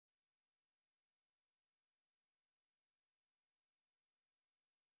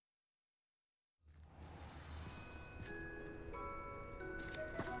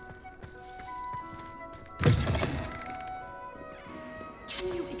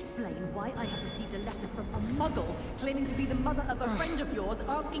explain why I have received a letter from a muggle claiming to be the mother of a friend of yours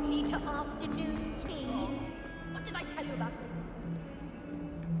asking me to afternoon tea? What did I tell you about?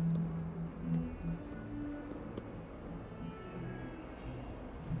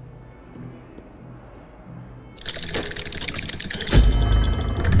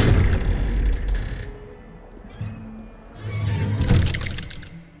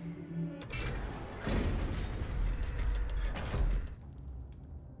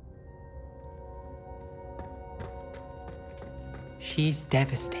 She's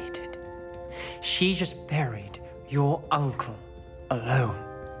devastated. She just buried your uncle alone.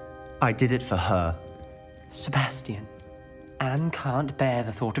 I did it for her. Sebastian, Anne can't bear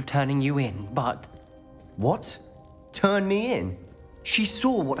the thought of turning you in, but... What? Turn me in? She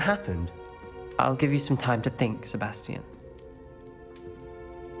saw what happened. I'll give you some time to think, Sebastian.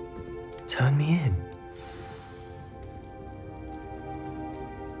 Turn me in?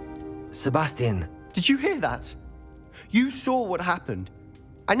 Sebastian. Did you hear that? You saw what happened.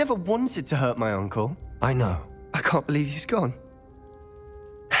 I never wanted to hurt my uncle. I know. I can't believe he's gone.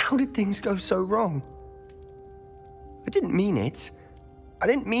 How did things go so wrong? I didn't mean it. I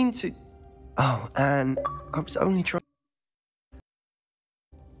didn't mean to... Oh, Anne, I was only trying...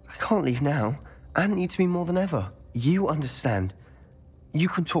 I can't leave now. Anne needs me more than ever. You understand. You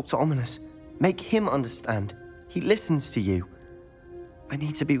can talk to Ominous. Make him understand. He listens to you. I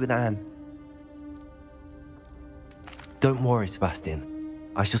need to be with Anne. Don't worry,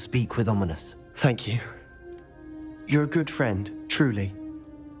 Sebastian. I shall speak with Ominous. Thank you. You're a good friend, truly.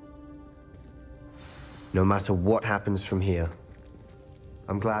 No matter what happens from here,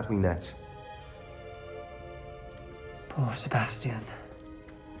 I'm glad we met. Poor Sebastian.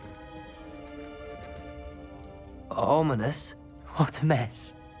 Ominous? What a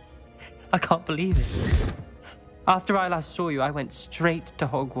mess. I can't believe it. After I last saw you, I went straight to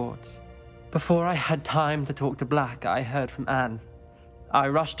Hogwarts. Before I had time to talk to Black, I heard from Anne. I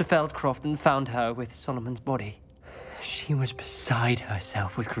rushed to Feldcroft and found her with Solomon's body. She was beside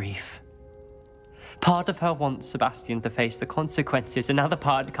herself with grief. Part of her wants Sebastian to face the consequences, another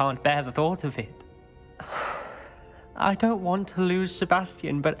part can't bear the thought of it. I don't want to lose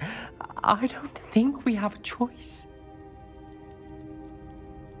Sebastian, but I don't think we have a choice.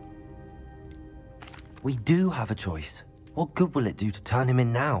 We do have a choice. What good will it do to turn him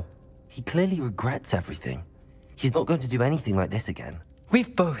in now? He clearly regrets everything. He's not going to do anything like this again.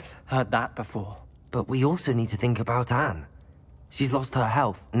 We've both heard that before. But we also need to think about Anne. She's lost her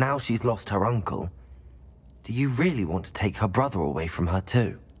health, now she's lost her uncle. Do you really want to take her brother away from her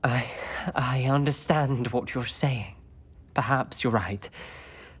too? I understand what you're saying. Perhaps you're right.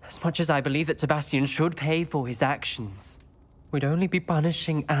 As much as I believe that Sebastian should pay for his actions, we'd only be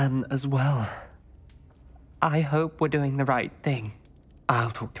punishing Anne as well. I hope we're doing the right thing.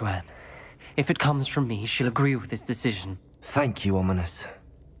 I'll talk to Anne. If it comes from me, she'll agree with this decision. Thank you, Ominous.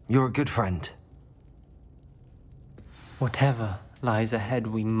 You're a good friend. Whatever lies ahead,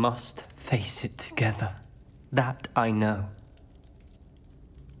 we must face it together. That I know.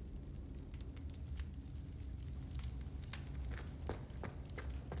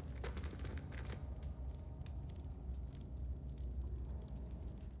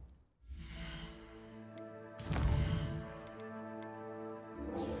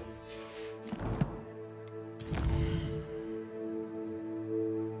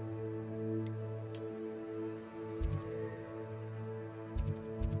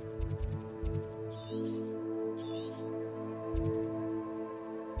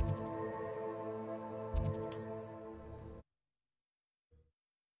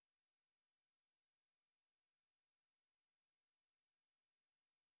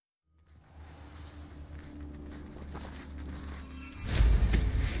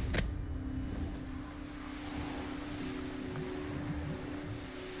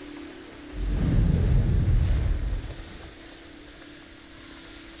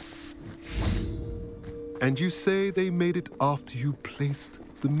 And you say they made it after you placed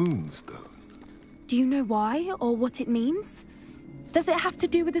the moonstone? Do you know why, or what it means? Does it have to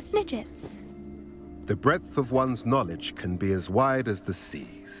do with the Snidgets? The breadth of one's knowledge can be as wide as the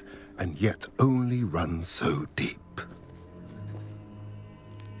seas, and yet only run so deep.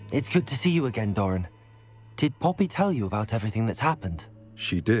 It's good to see you again, Doran. Did Poppy tell you about everything that's happened?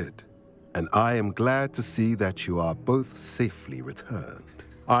 She did, and I am glad to see that you are both safely returned.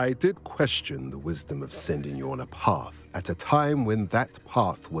 I did question the wisdom of sending you on a path at a time when that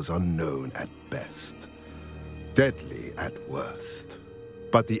path was unknown at best, deadly at worst.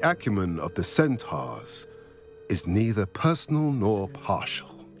 But the acumen of the centaurs is neither personal nor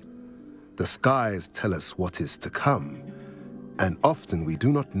partial. The skies tell us what is to come, And often we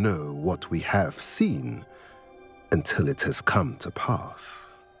do not know what we have seen until it has come to pass.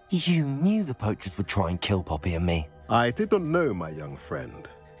 You knew the poachers would try and kill Poppy and me. I did not know, my young friend,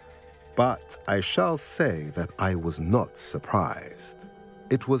 but I shall say that I was not surprised.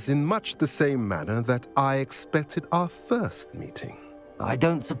 It was in much the same manner that I expected our first meeting. I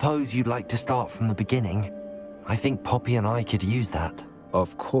don't suppose you'd like to start from the beginning. I think Poppy and I could use that.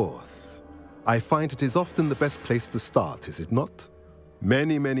 Of course. I find it is often the best place to start, is it not?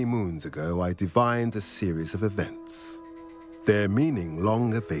 Many, many moons ago, I divined a series of events. Their meaning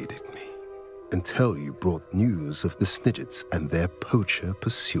long evaded me, until you brought news of the Snidgets and their poacher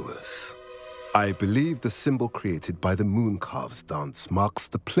pursuers. I believe the symbol created by the Mooncalves dance marks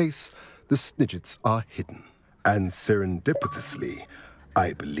the place the Snidgets are hidden. And serendipitously,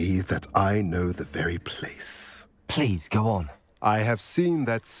 I believe that I know the very place. Please, go on. I have seen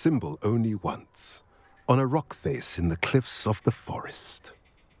that symbol only once, on a rock face in the cliffs of the forest.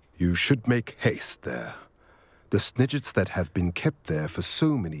 You should make haste there. The Snidgets that have been kept there for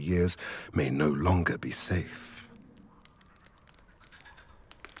so many years may no longer be safe.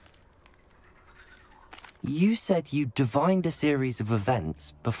 You said you divined a series of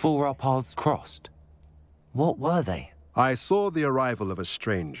events before our paths crossed. What were they? I saw the arrival of a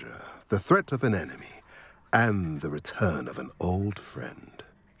stranger, the threat of an enemy, and the return of an old friend.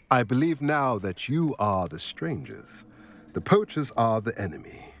 I believe now that you are the strangers, the poachers are the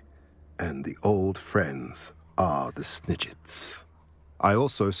enemy, and the old friends are the Snidgets. I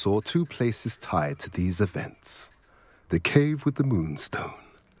also saw two places tied to these events: the cave with the moonstone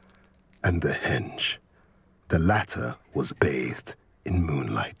and the henge. The latter was bathed in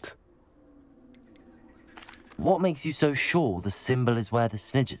moonlight. What makes you so sure the symbol is where the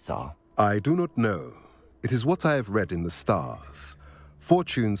Snidgets are? I do not know. It is what I have read in the stars.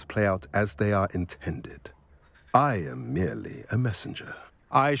 Fortunes play out as they are intended. I am merely a messenger.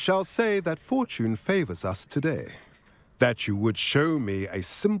 I shall say that fortune favors us today. That you would show me a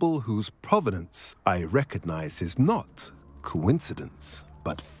symbol whose provenance I recognize is not coincidence,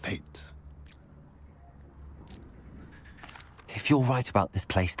 but fate. If you're right about this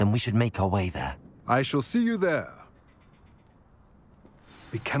place, then we should make our way there. I shall see you there.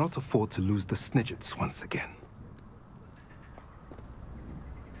 We cannot afford to lose the Snidgets once again.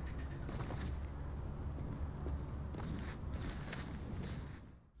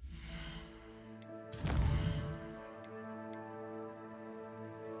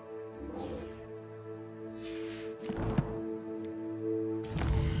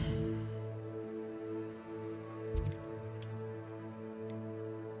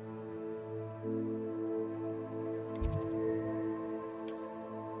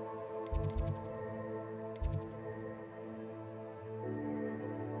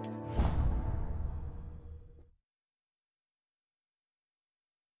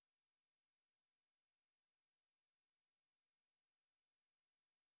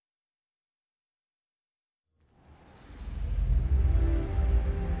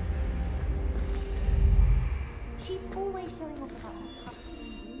 She's always showing off about her custom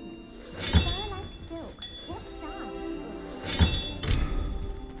fur like silk. What size?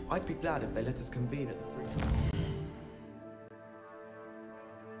 I'd be glad if they let us convene at the free.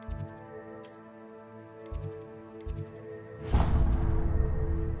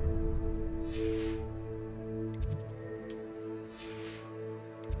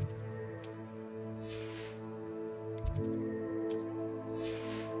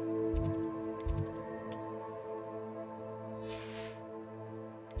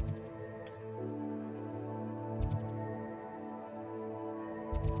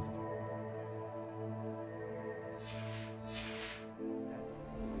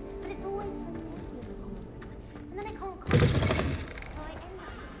 But it's always so naughty in the comic book. And then I can't concentrate. So I end up...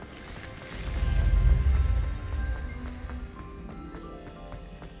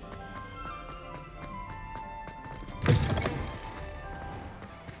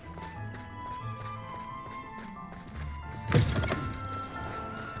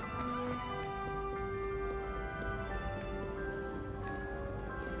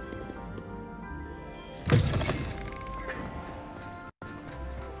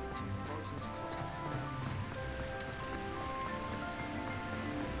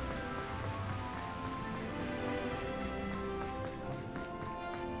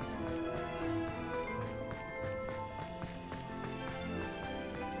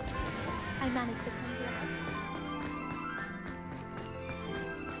 I managed to come here.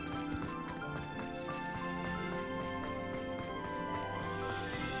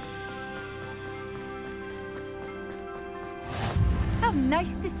 How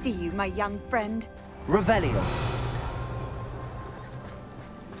nice to see you, my young friend. Revelio.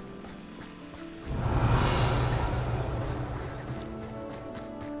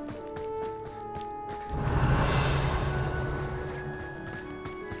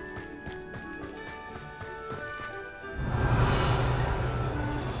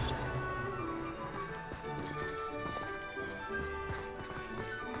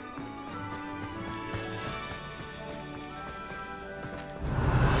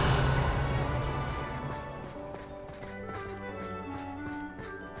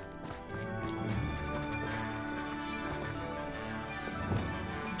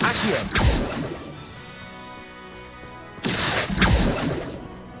 Accio!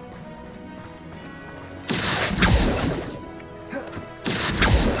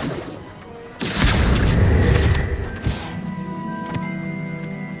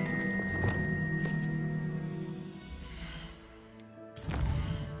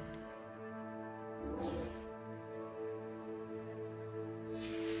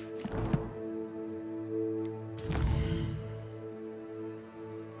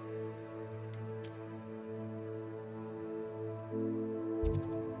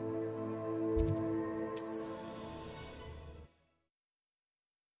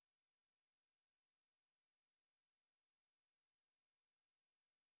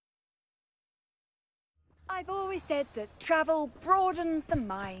 I've always said that travel broadens the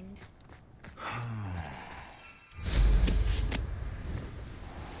mind.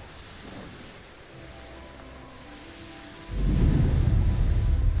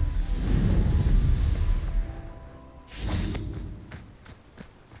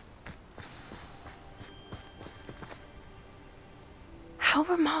 How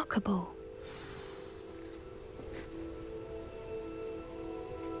remarkable.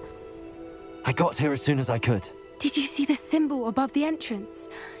 I got here as soon as I could. Did you see the symbol above the entrance?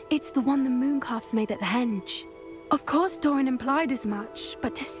 It's the one the mooncalfs made at the henge. Of course Doran implied as much,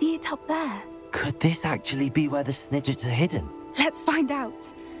 but to see it up there... Could this actually be where the Snidgets are hidden? Let's find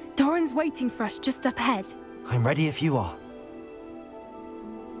out. Doran's waiting for us just up ahead. I'm ready if you are.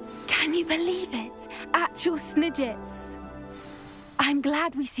 Can you believe it? Actual Snidgets. I'm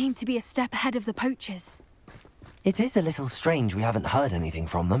glad we seem to be a step ahead of the poachers. It is a little strange we haven't heard anything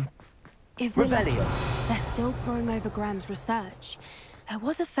from them. If we're lucky, Revelio. they're still poring over Gran's research. There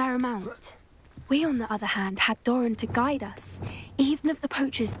was a fair amount. We, on the other hand, had Doran to guide us, even if the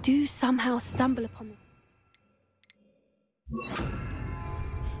poachers do somehow stumble upon this.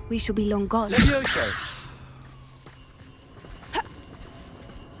 We shall be long gone. Levioso!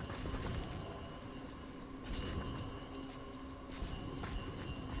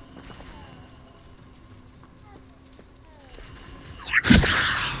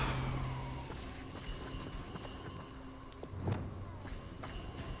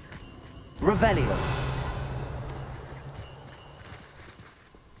 Revelio.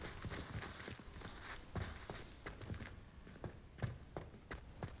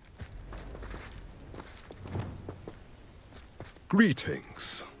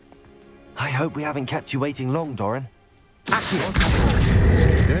 Greetings. I hope we haven't kept you waiting long, Doran. Accio!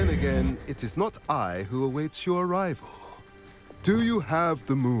 Then again, it is not I who awaits your arrival. Do you have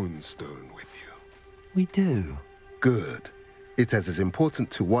the Moonstone with you? We do. Good. It is as important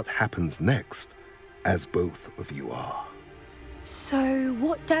to what happens next as both of you are. So,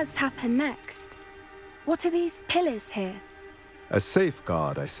 what does happen next? What are these pillars here? A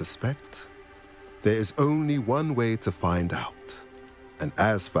safeguard, I suspect. There is only one way to find out. And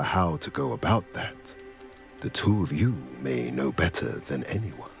as for how to go about that, the two of you may know better than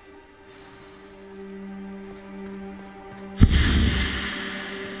anyone.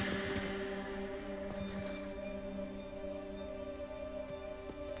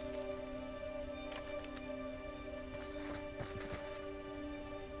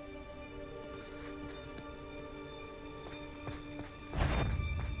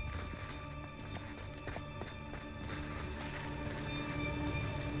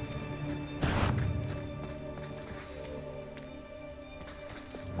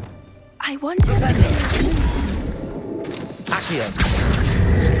 I wonder if it's Accio!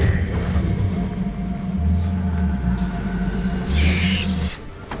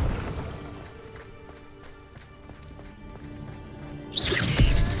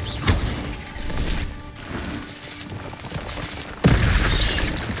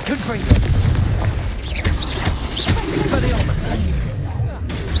 Confringo! Expelliarmus!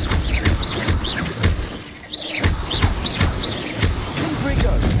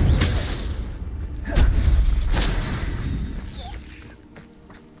 Confringo!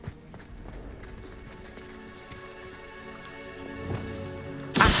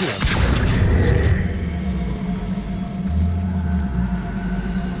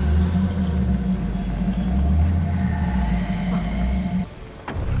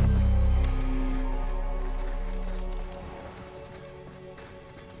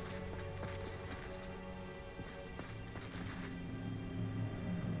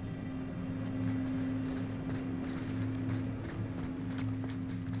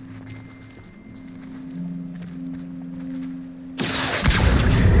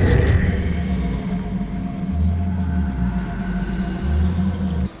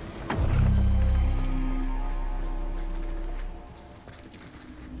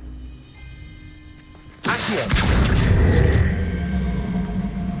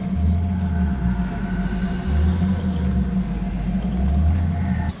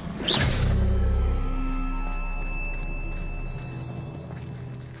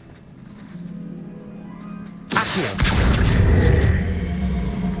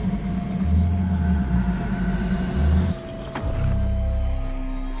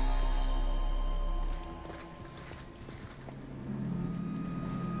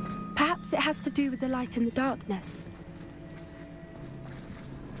 has to do with the light in the darkness.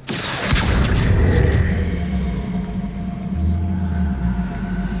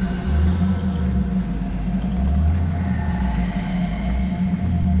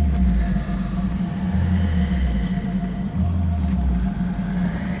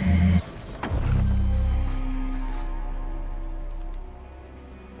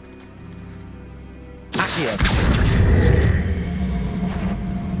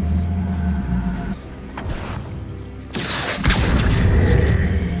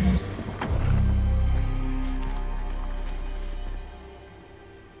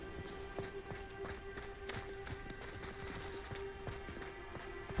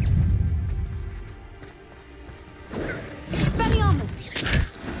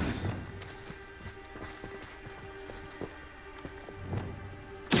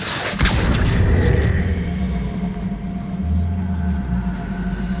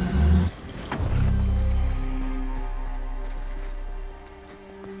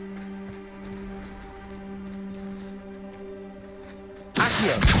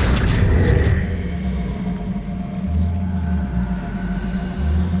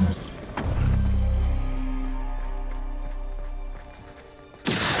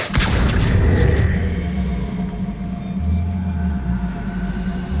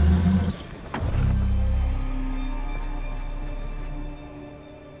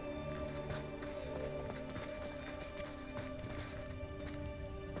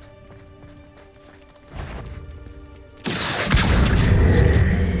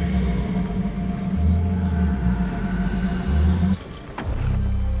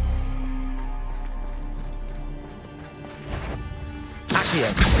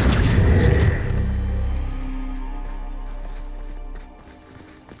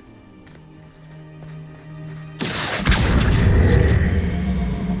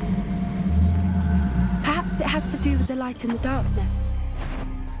 Perhaps it has to do with the light in the darkness.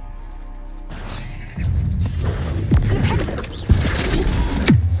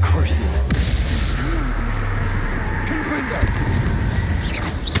 Crucial. Confringo.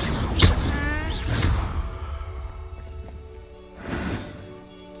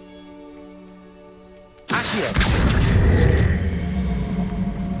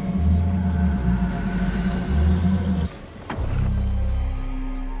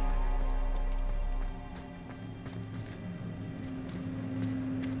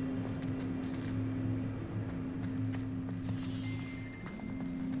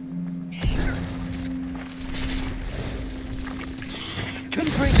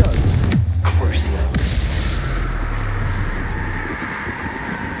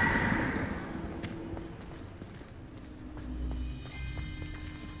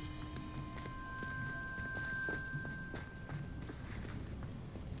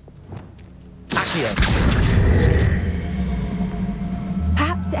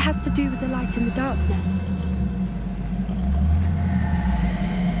 Perhaps it has to do with the light in the darkness.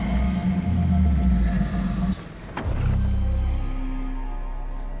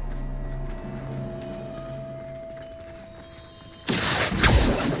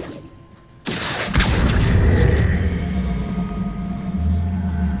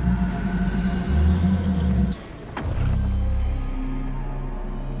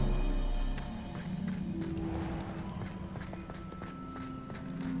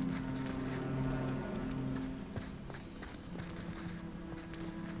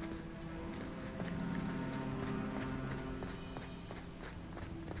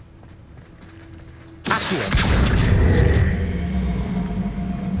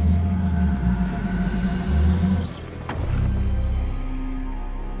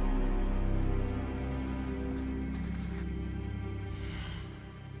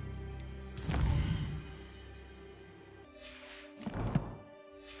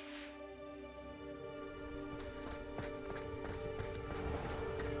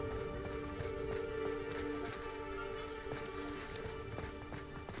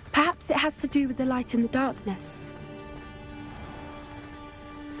 Perhaps it has to do with the light in the darkness.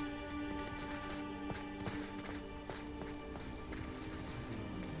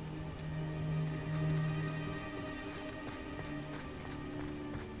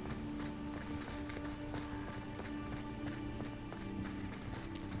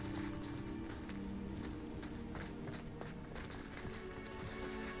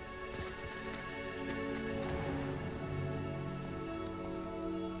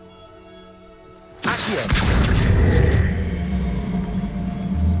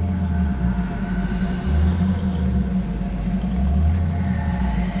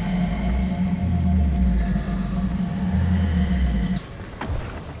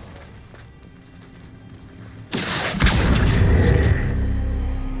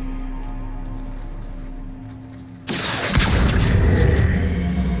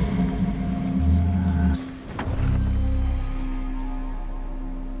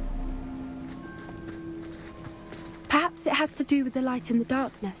 do with the light in the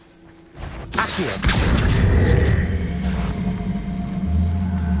darkness. Accio!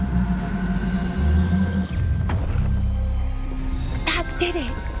 That did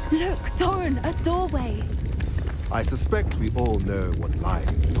it! Look, Doran, a doorway. I suspect we all know what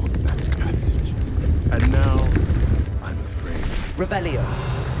lies beyond that passage. And now, I'm afraid, Revelio.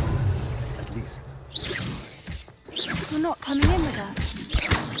 at least, You're not coming in with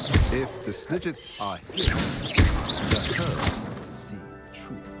us. if the Snidgets are here, they're home to see the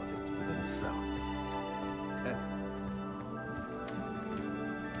truth of it for themselves.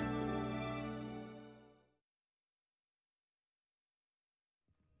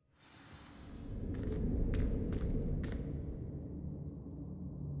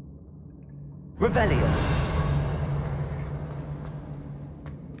 Revelio.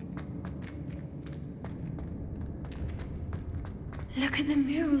 Look at the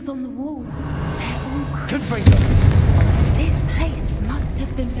murals on the wall. They're all Confringo. This place must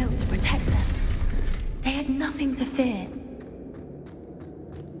have been built to protect them. They had nothing to fear.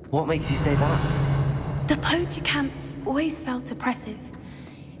 What makes you say that? The poacher camps always felt oppressive.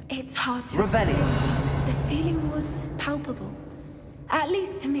 It's hard to Revelio. explain. The feeling was palpable. At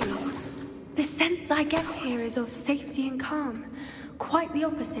least to me. The sense I get here is of safety and calm. Quite the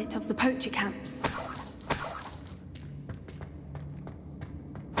opposite of the poacher camps.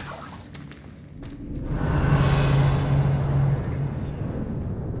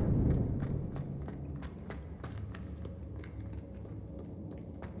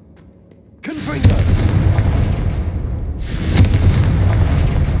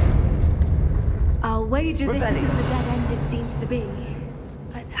 I'll wager this Revelio. isn't the dead end it seems to be.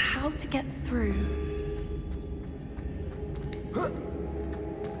 But how to get through?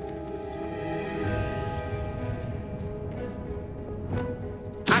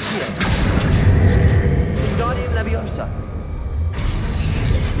 Accio. Wingardium Leviosa.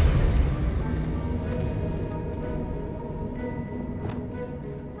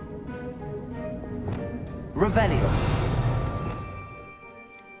 Revelio.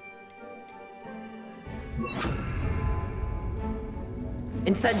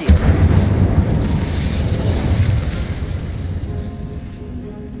 Incendio.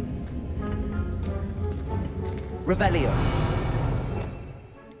 Revelio.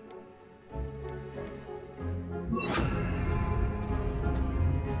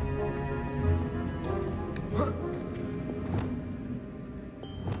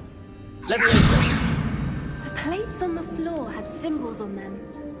 Leviosa. The plates on the floor have symbols on them.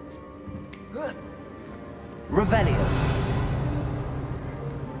 Revelio.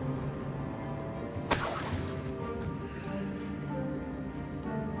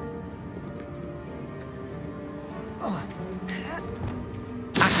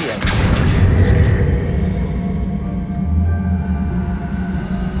 Accio.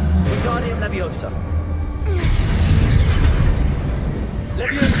 Wingardium Leviosa.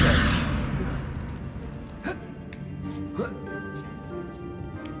 Leviosa.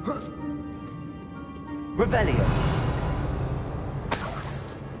 Revelio.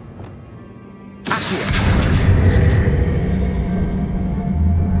 Accio.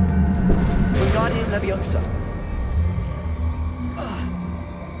 Wingardium Leviosa.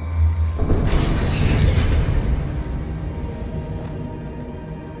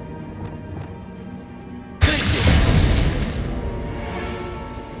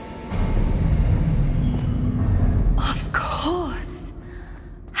 Of course.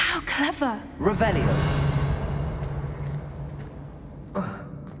 How clever. Revelio.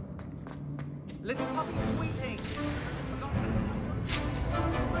 Little puppy squeaking.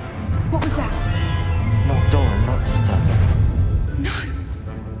 What was that? Not Doran, that's for certain. No.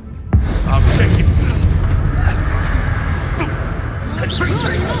 I'll take it.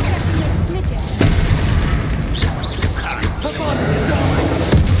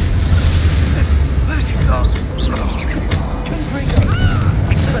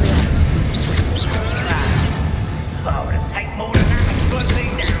 Oh, it'll take more than that to put me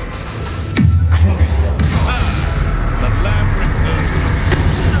down. Crucial. The lamb returns.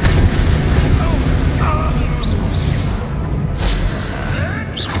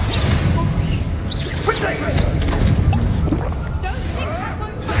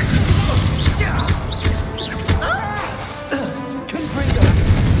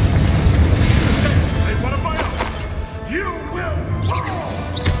 What am I up? You will fall.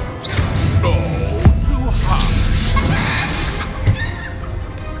 Go too high.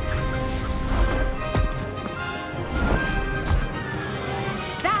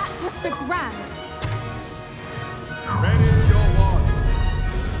 That was for Gran. Ready your waters.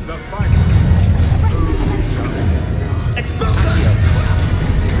 The fight. Expulso!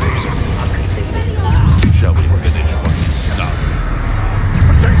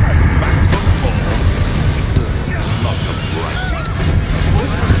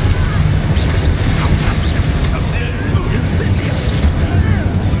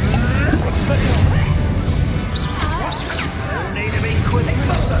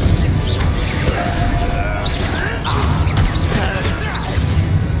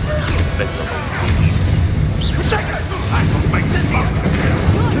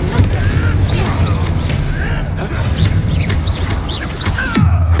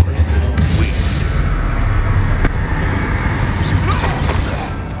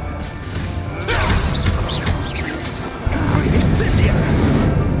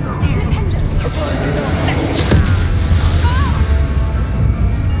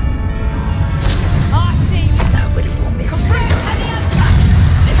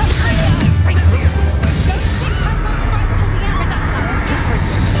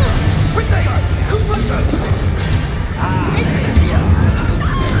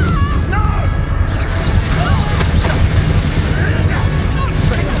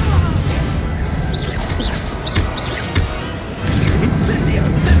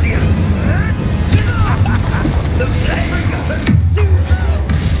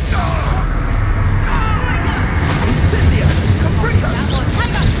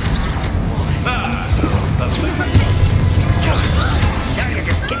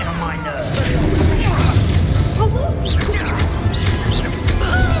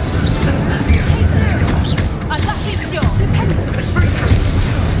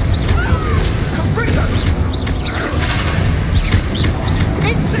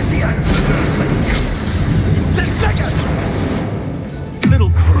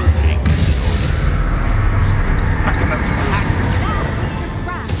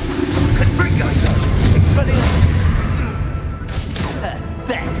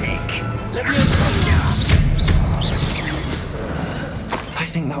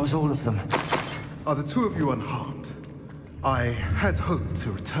 think that was all of them. Are the two of you unharmed? I had hoped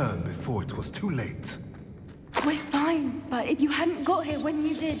to return before it was too late. We're fine, but if you hadn't got here when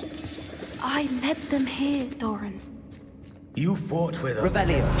you did, I led them here, Doran. You fought with us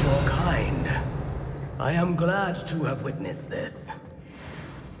Rebellion. against your kind. I am glad to have witnessed this.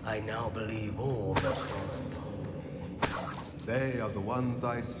 I now believe all that They are the ones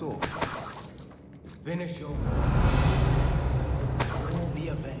I saw. finish your all the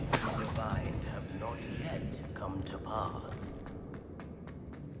events you divined have not yet come to pass.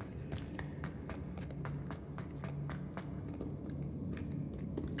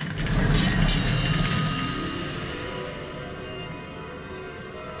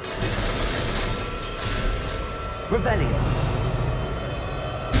 Rebellion.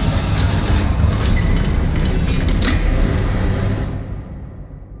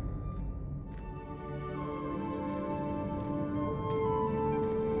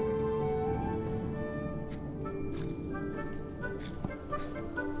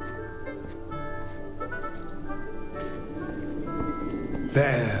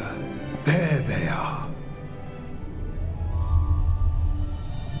 There they are.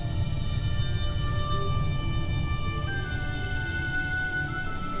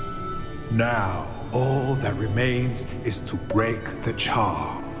 Now, all that remains is to break the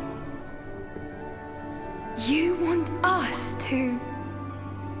charm. You want us to...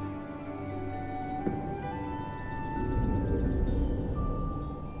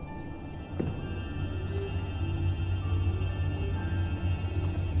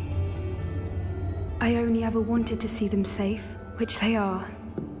 I only ever wanted to see them safe, which they are.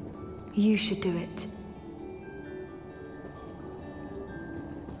 You should do it.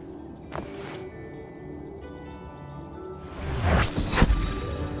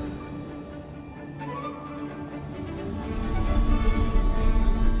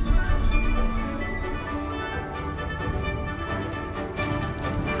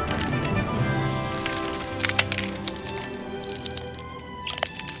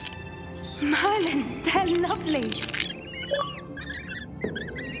 Merlin, they're lovely.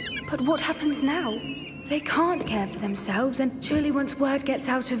 But what happens now? They can't care for themselves, and surely once word gets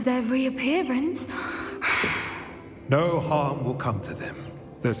out of their reappearance... No harm will come to them.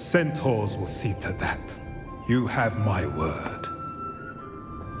 The centaurs will see to that. You have my word.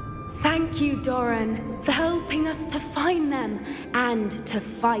 Thank you, Doran, for helping us to find them and to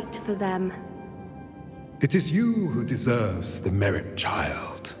fight for them. It is you who deserves the merit,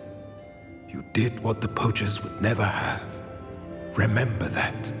 child. You did what the poachers would never have. Remember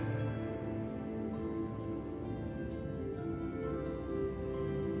that.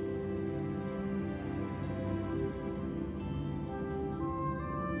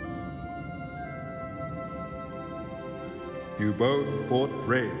 You both fought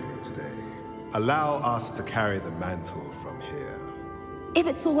bravely today. Allow us to carry the mantle from here. If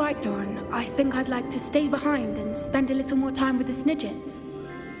it's all right, Doran, I think I'd like to stay behind and spend a little more time with the Snidgets.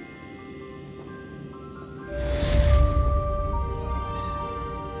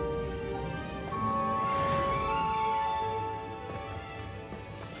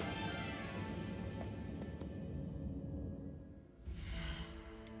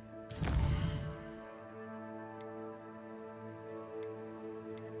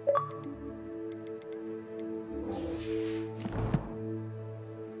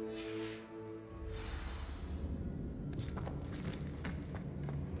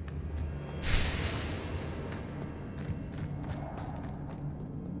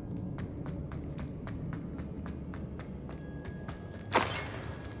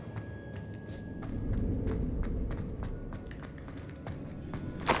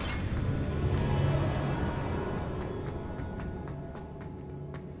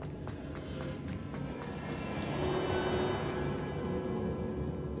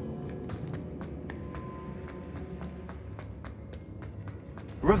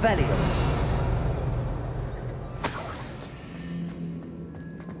 Revelio.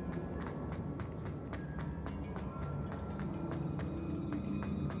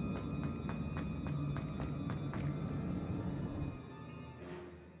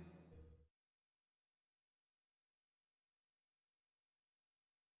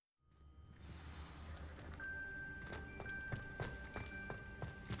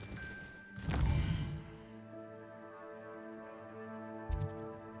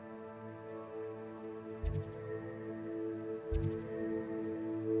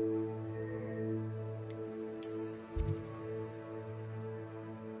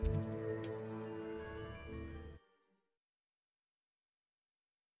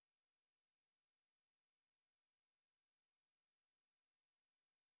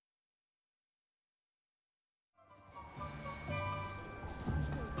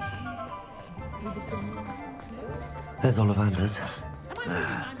 There's Ollivander's.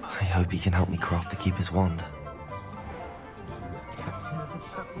 I hope he can help me craft the Keeper's wand.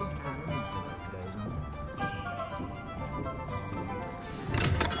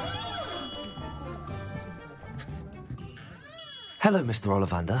 Hello, Mr.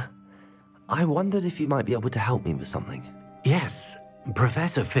 Ollivander. I wondered if you might be able to help me with something. Yes,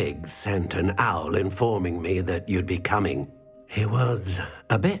 Professor Fig sent an owl informing me that you'd be coming. He was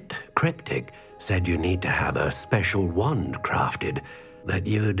a bit cryptic, said you need to have a special wand crafted, that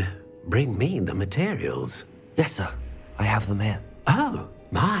you'd bring me the materials. Yes, sir. I have them here. Oh,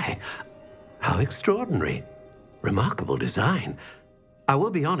 my. How extraordinary. Remarkable design. I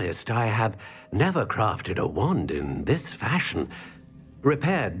will be honest, I have never crafted a wand in this fashion.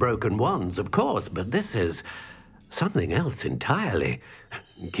 Repaired broken wands, of course, but this is something else entirely.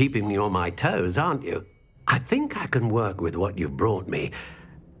 Keeping me on my toes, aren't you? I think I can work with what you've brought me.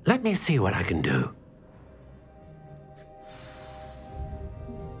 Let me see what I can do.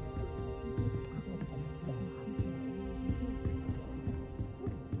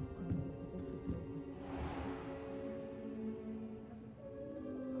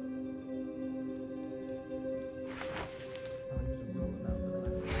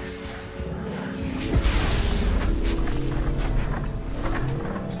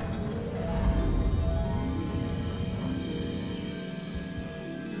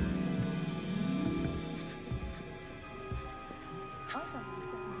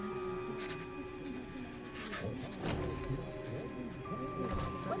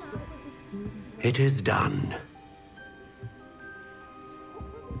 It is done.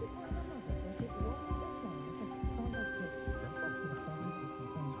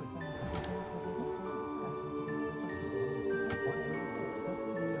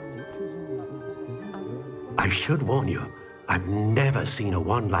 I should warn you, I've never seen a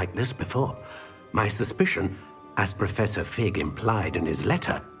wand like this before. My suspicion, as Professor Fig implied in his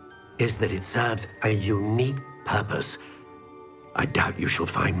letter, is that it serves a unique purpose. I doubt you shall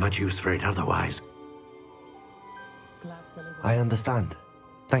find much use for it otherwise. I understand.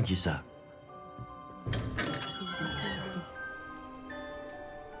 Thank you, sir.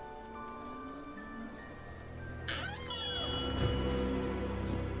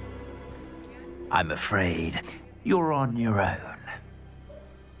 I'm afraid you're on your own.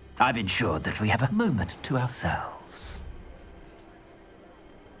 I've ensured that we have a moment to ourselves.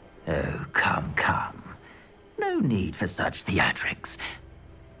 Oh, come, come. No need for such theatrics.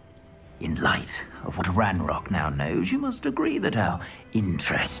 In light of what Ranrock now knows, you must agree that our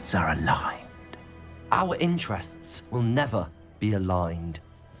interests are aligned. Our interests will never be aligned.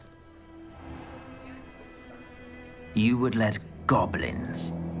 You would let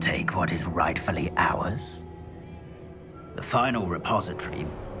goblins take what is rightfully ours? The final repository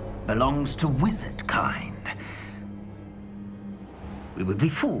belongs to wizard kind. We would be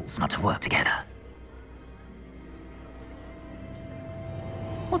fools not to work together.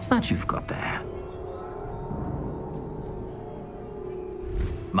 What's that you've got there?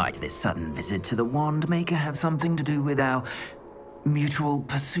 Might this sudden visit to the Wand Maker have something to do with our mutual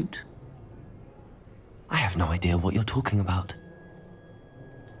pursuit? I have no idea what you're talking about.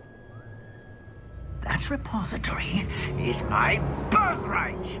 That repository is my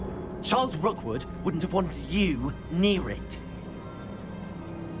birthright! Charles Rookwood wouldn't have wanted you near it.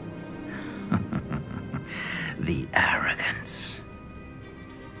 The arrogance.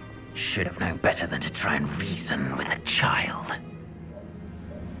 Should have known better than to try and reason with a child.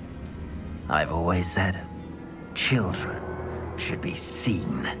 I've always said, children should be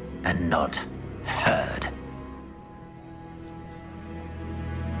seen and not heard.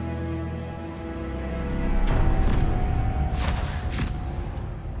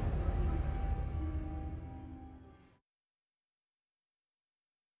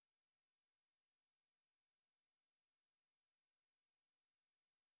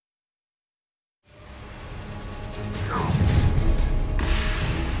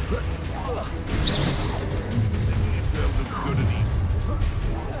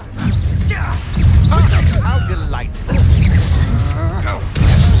 How delightful!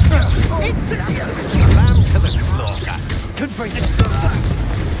 Incendio! Lamb to the slaughter! Good for you!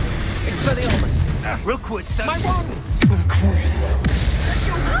 Expelliarmus! Rookwood, sir! My wand!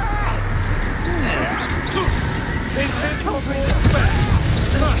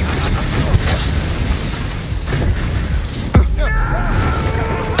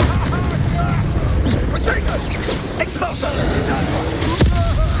 Expulsion!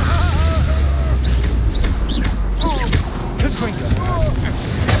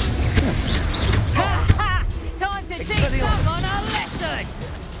 Time to teach someone a lesson!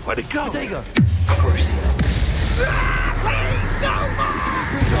 Where'd it go? There you go. Crucial. Please, no more!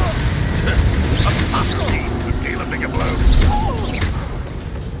 A puzzle could deal a bigger blow.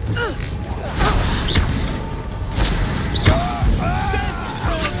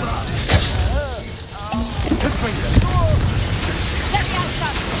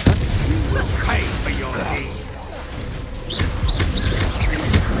 Pay for your deed.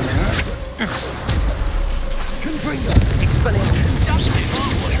 Confringo. Expelliarmus.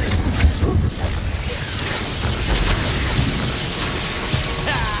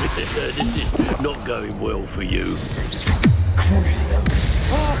 This is not going well for you. Crucial.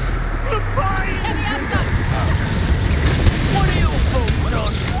 What are your thoughts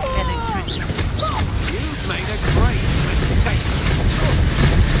on electricity? You've made a great mistake.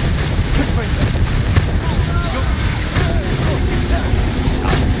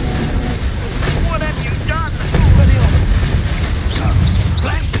 What have you done?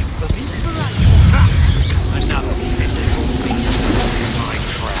 Plenty of inspiration. Another pitiful piece of my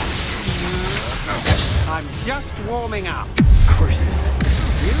crap. I'm just warming up. Crucial.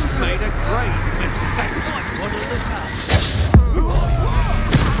 You've made a great mistake. What a look up.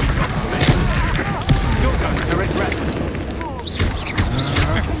 You're going to regret it.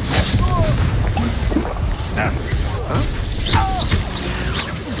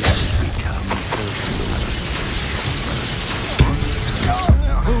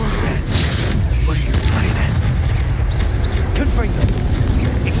 What are you playing at? Confringo.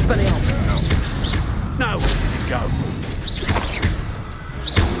 Expelliarmus. Now where did it go?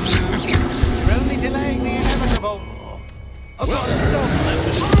 You're only delaying the inevitable. I've got to stop.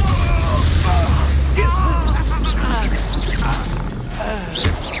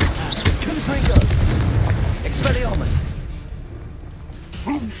 Confringo. Expelliarmus.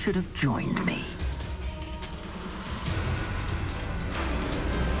 You should have joined me.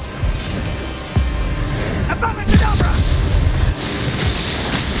 Abacadabra!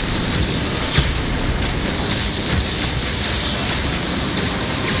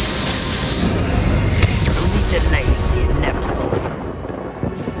 Only delay the inevitable.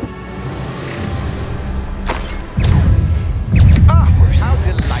 How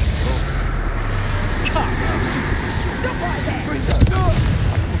delightful. Come. Stop right there.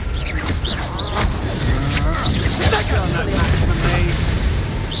 Got no match for me.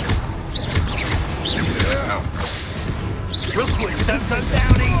 Rookwood, don't go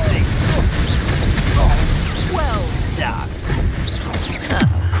down easy. Well done.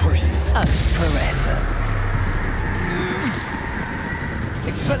 Forever.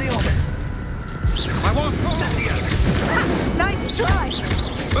 Expelliarmus. I want Lethio. Nice try!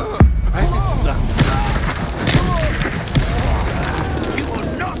 You will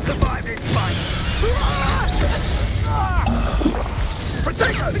not survive this fight.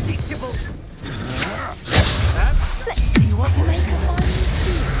 Potato! Predictable. Let's see what will make a fine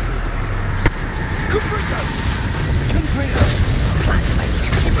Confringo. Plasmate.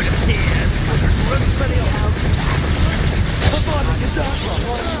 It would appear. Expelliarmus. Performance is dark.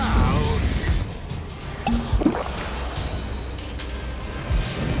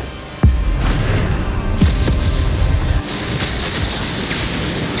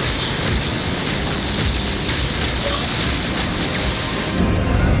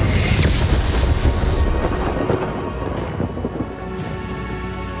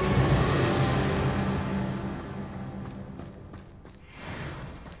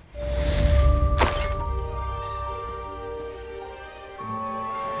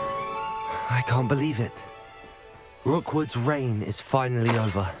 I can't believe it. Rookwood's reign is finally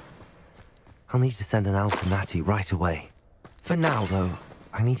over. I'll need to send an elf to Natty right away. For now, though,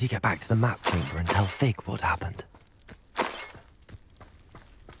 I need to get back to the map chamber and tell Fig what happened.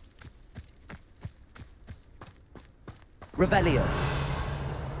 Revelio.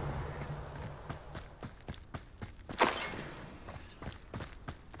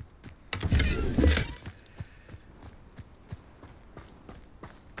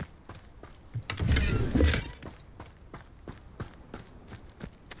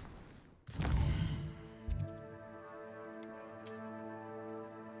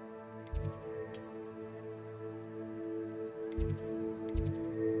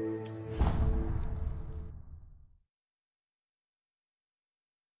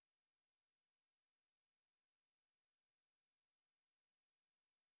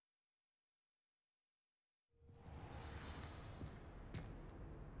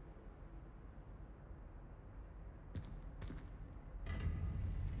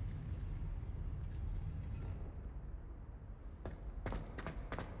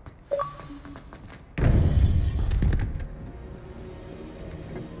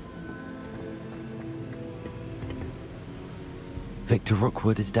 Victor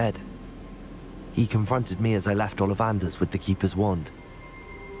Rookwood is dead. He confronted me as I left Ollivander's with the Keeper's wand.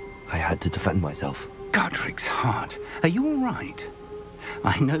 I had to defend myself. Godric's heart. Are you all right?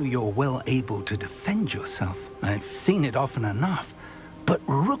 I know you're well able to defend yourself. I've seen it often enough. But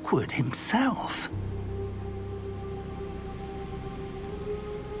Rookwood himself...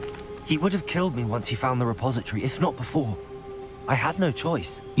 He would have killed me once he found the repository, if not before. I had no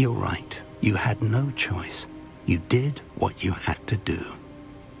choice. You're right. You had no choice. You did what you had to do.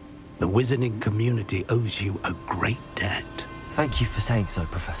 The wizarding community owes you a great debt. Thank you for saying so,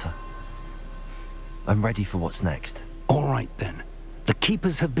 Professor. I'm ready for what's next. All right, then. The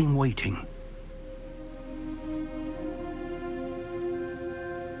Keepers have been waiting.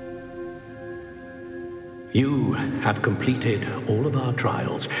 You have completed all of our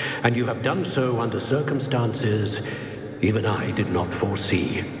trials, and you have done so under circumstances even I did not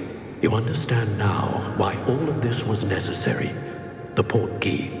foresee. You understand now why all of this was necessary. The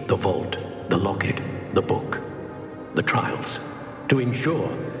portkey, the vault, the locket, the book, the trials. To ensure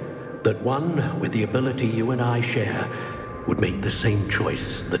that one with the ability you and I share would make the same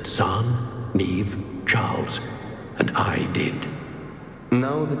choice that San, Neve, Charles, and I did.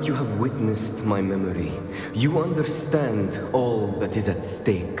 Now that you have witnessed my memory, you understand all that is at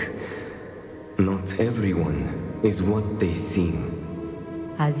stake. Not everyone is what they seem.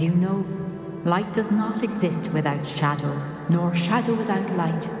 As you know, light does not exist without shadow, nor shadow without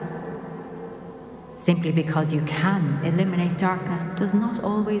light. Simply because you can eliminate darkness does not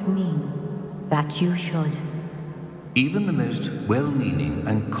always mean that you should. Even the most well-meaning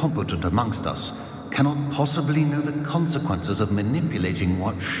and competent amongst us cannot possibly know the consequences of manipulating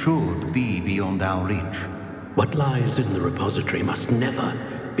what should be beyond our reach. What lies in the repository must never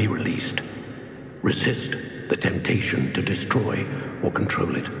be released. Resist the temptation to destroy or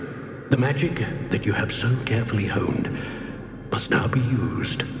control it. The magic that you have so carefully honed must now be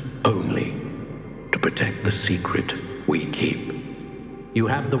used only to protect the secret we keep. You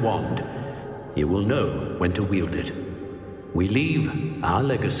have the wand. You will know when to wield it. We leave our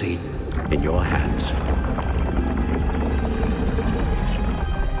legacy in your hands.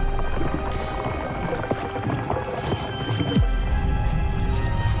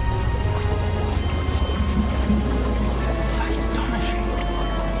 Astonishing.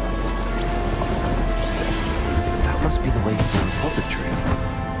 That must be the way to the repository.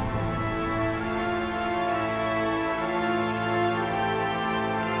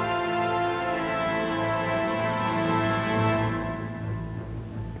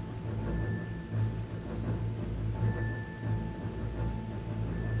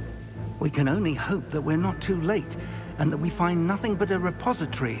 We can only hope that we're not too late, and that we find nothing but a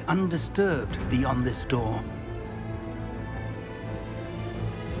repository undisturbed beyond this door.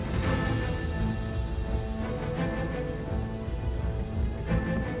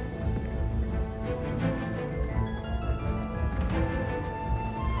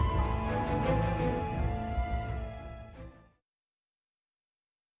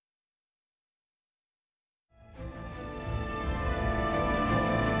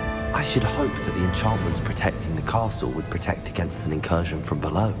 I should hope that the enchantments protecting the castle would protect against an incursion from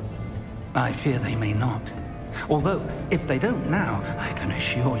below. I fear they may not. Although, if they don't now, I can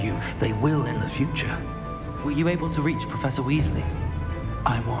assure you they will in the future. Were you able to reach Professor Weasley?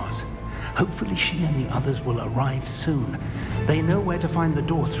 I was. Hopefully she and the others will arrive soon. They know where to find the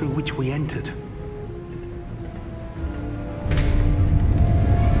door through which we entered.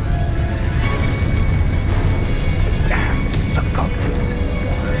 Damn, the goblins.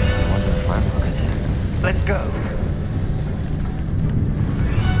 I wonder if Ranrock is here. Let's go.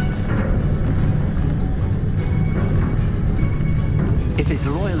 If his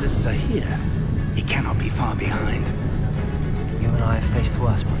loyalists are here, he cannot be far behind. You and I have faced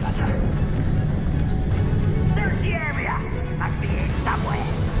worse, Professor. Search the area. Must be here somewhere.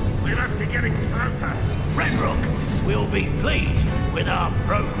 We must be getting closer. Ranrock will be pleased with our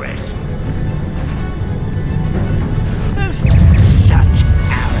progress. Such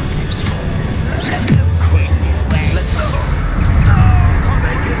arrogance. Let them cross his way. Let's go.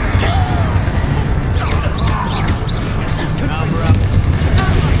 Cover up.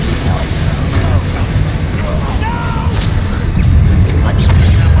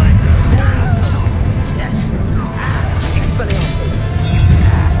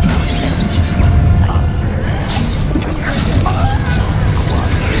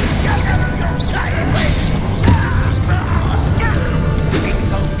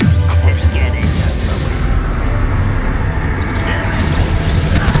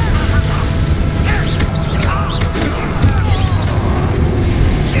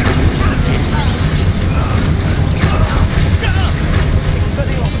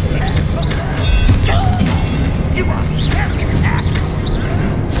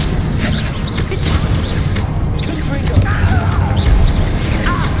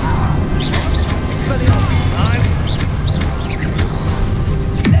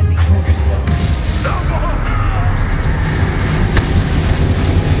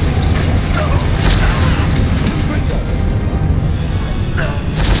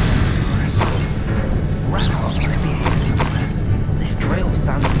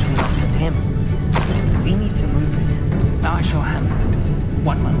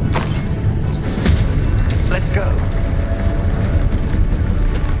 One moment. Let's go.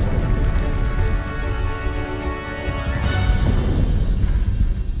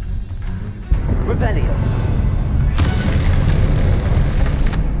 Revelio.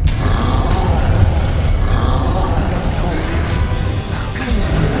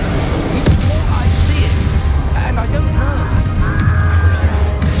 I see it, and I don't know.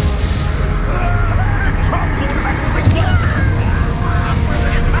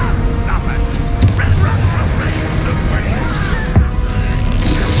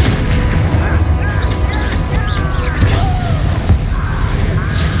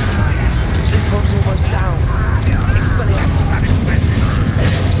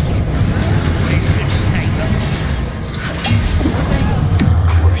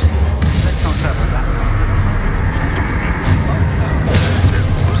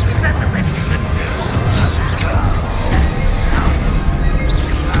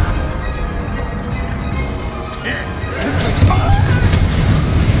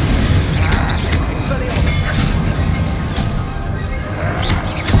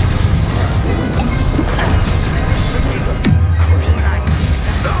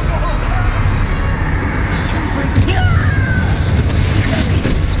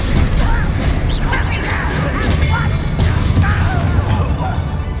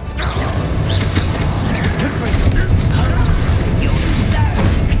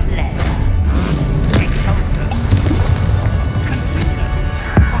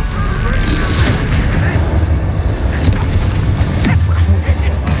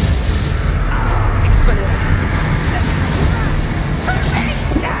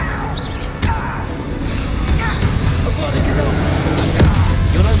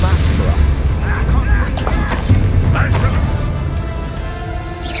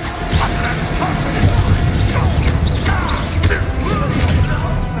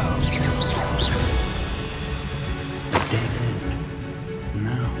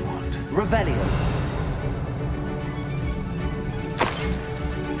 Revelio.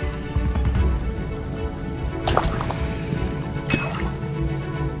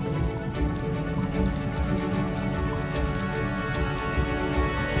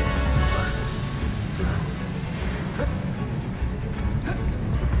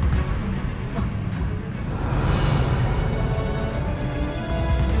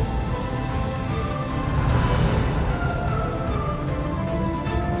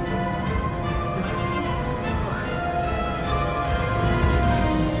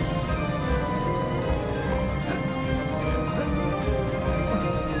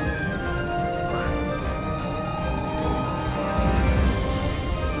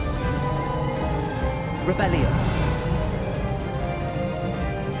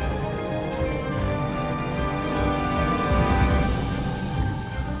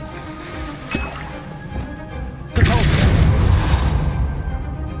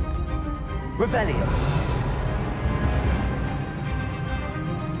 Revelio.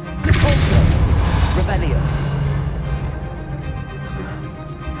 Revelio.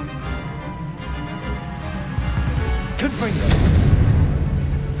 Confringo.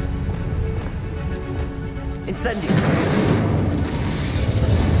 Incendio.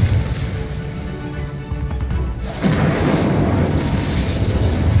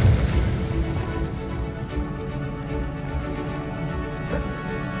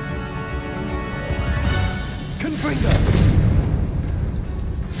 Confringo.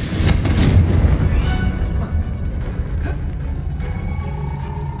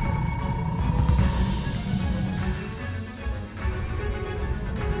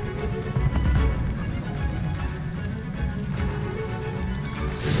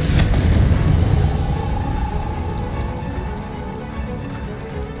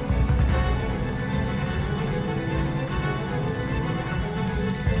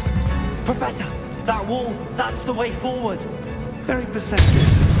 Professor, that wall, that's the way forward. Very perceptive,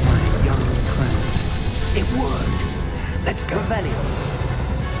 my young friend. It worked. Let's go. Revelio.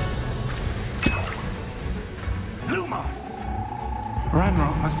 Lumos!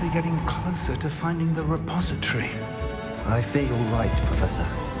 Ranrock must be getting closer to finding the repository. I fear you're right, Professor.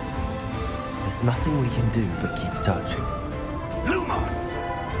 There's nothing we can do but keep searching. Lumos!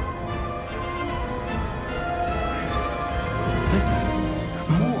 Listen.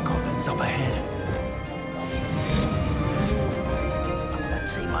 More goblins up ahead. I don't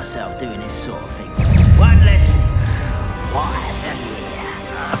see myself doing this sort of thing. One less. What happened here?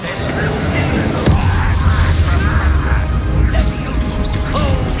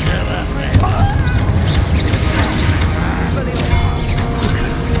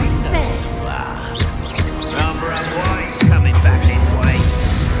 Number of whites coming back this way.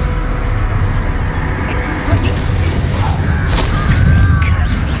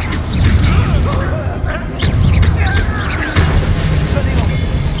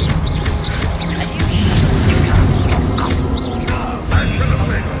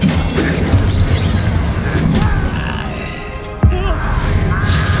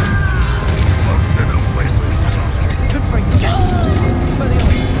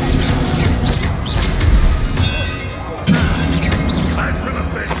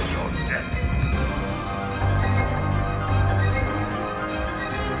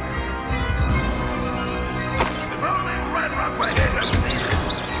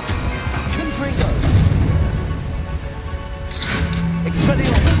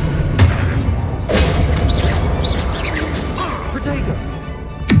 Expelliarmus! Protego!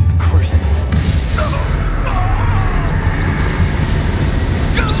 Cruising.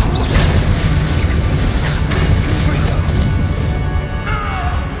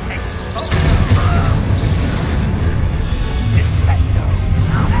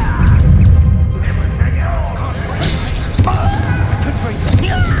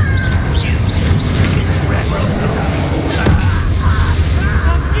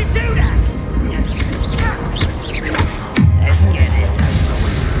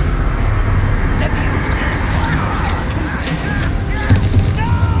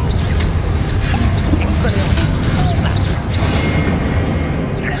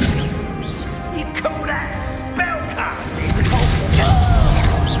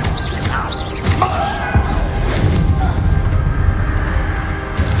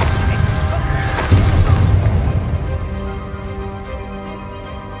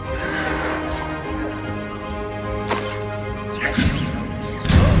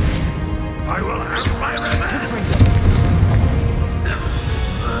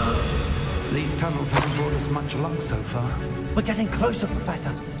 We're getting closer,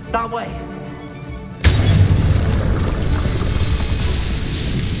 Professor. That way.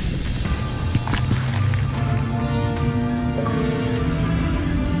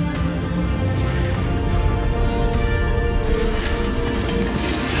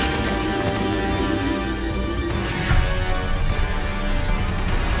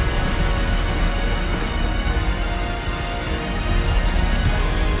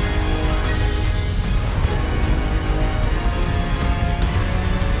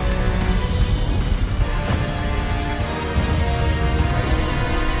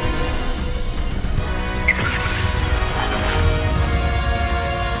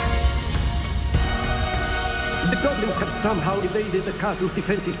 Somehow evaded the castle's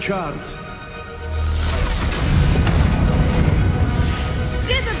defensive charge.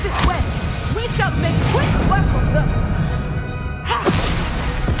 Steer them this way! We shall make quick work of them!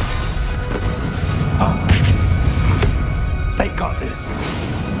 They got this.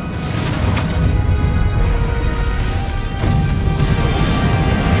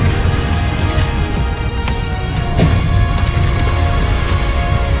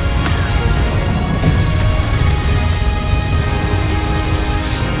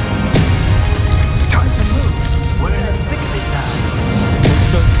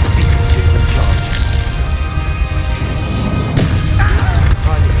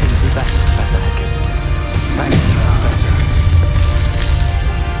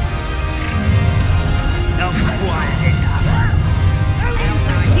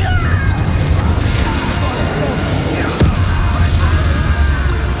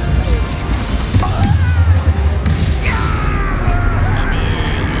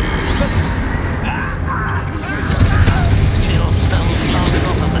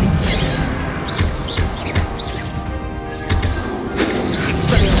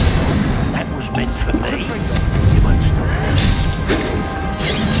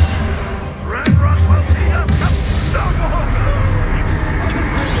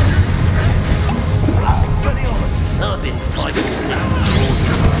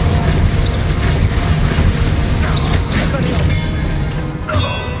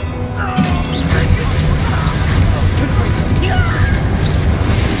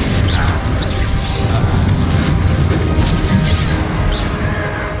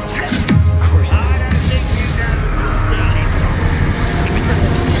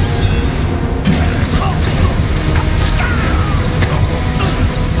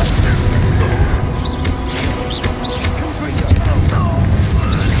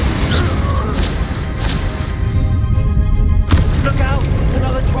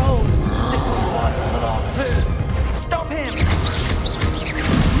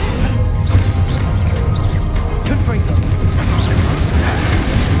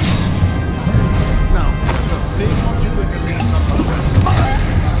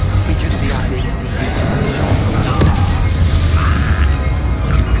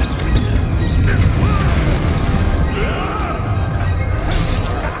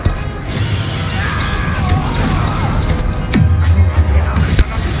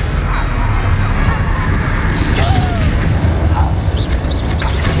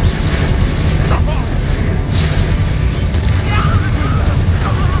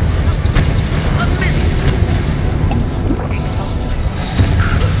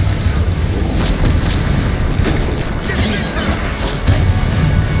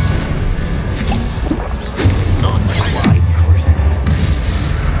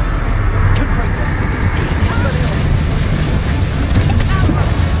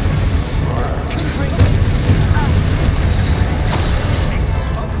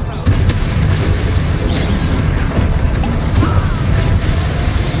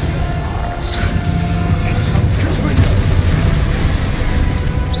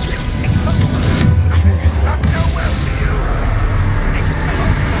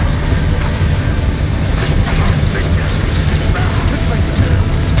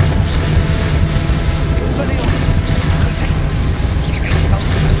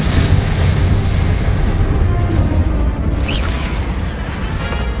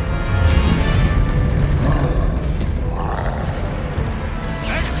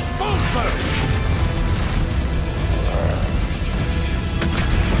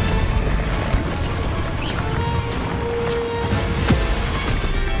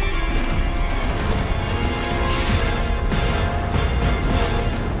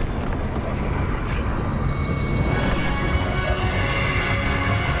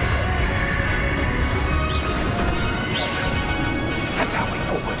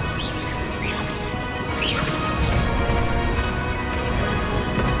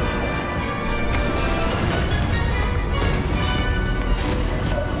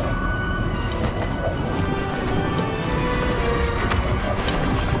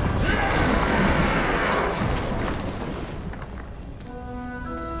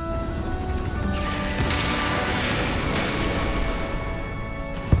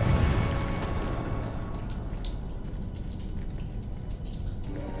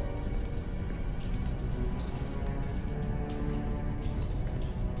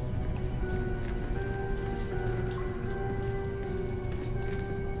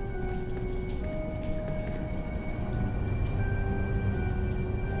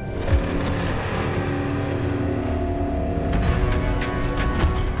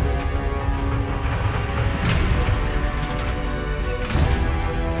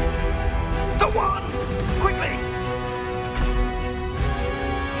 Quickly!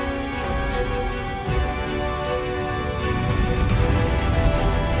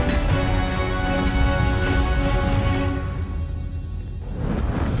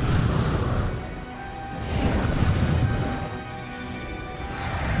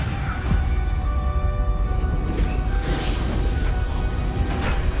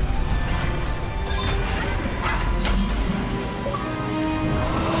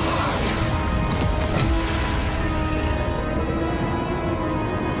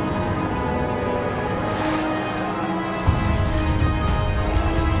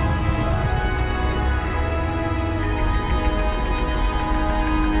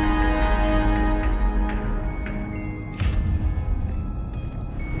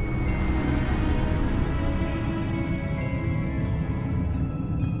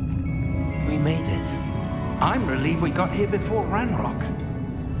 I'm relieved we got here before Ranrock.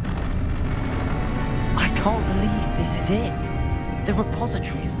 I can't believe this is it. The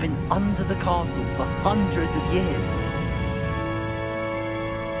repository has been under the castle for hundreds of years.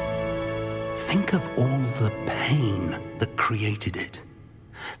 Think of all the pain that created it.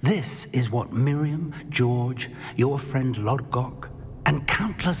 This is what Miriam, George, your friend Lodgok, and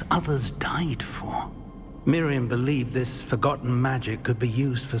countless others died for. Miriam believed this forgotten magic could be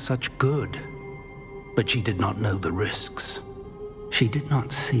used for such good. But she did not know the risks. She did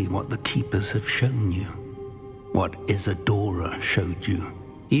not see what the Keepers have shown you. What Isadora showed you.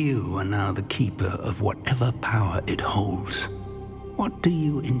 You are now the Keeper of whatever power it holds. What do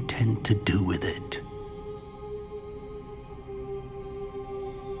you intend to do with it?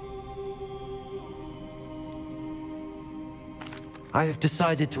 I have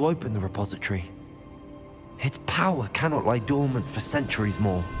decided to open the repository. Its power cannot lie dormant for centuries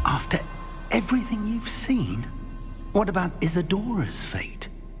more. After everything you've seen? What about Isadora's fate?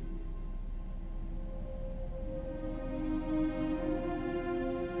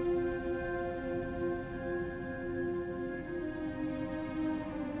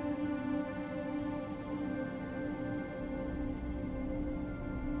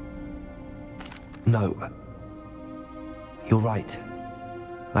 No. You're right.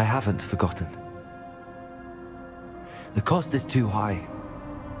 I haven't forgotten. The cost is too high.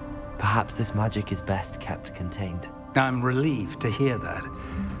 Perhaps this magic is best kept contained. I'm relieved to hear that.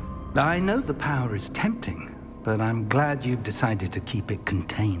 I know the power is tempting, but I'm glad you've decided to keep it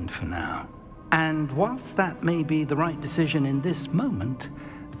contained for now. And whilst that may be the right decision in this moment,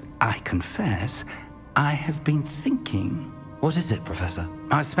 I confess, I have been thinking... What is it, Professor?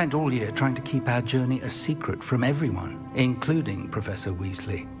 I spent all year trying to keep our journey a secret from everyone, including Professor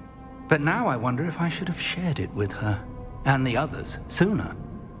Weasley. But now I wonder if I should have shared it with her, and the others, sooner.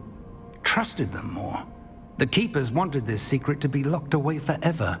 Trusted them more. The Keepers wanted this secret to be locked away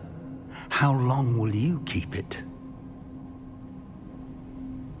forever. How long will you keep it?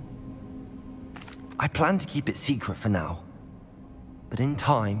 I plan to keep it secret for now. But in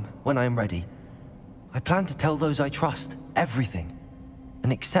time, when I'm ready, I plan to tell those I trust everything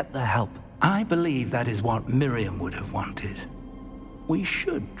and accept their help. I believe that is what Miriam would have wanted. We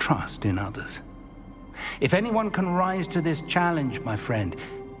should trust in others. If anyone can rise to this challenge, my friend,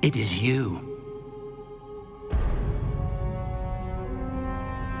 it is you.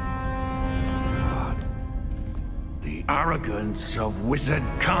 The arrogance of wizard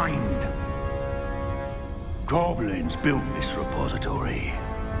kind. Goblins built this repository.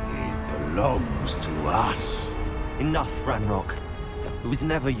 It belongs to us. Enough, Ranrock. It was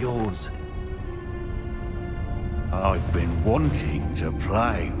never yours. I've been wanting to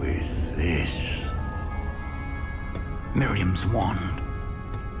play with this. Miriam's wand.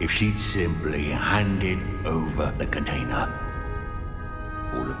 If she'd simply handed over the container,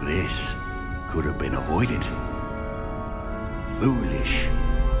 all of this could have been avoided. Foolish,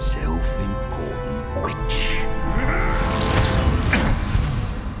 self-important witch.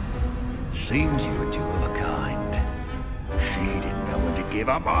 Seems you were two of a kind. She didn't know when to give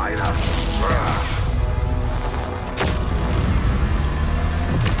up either.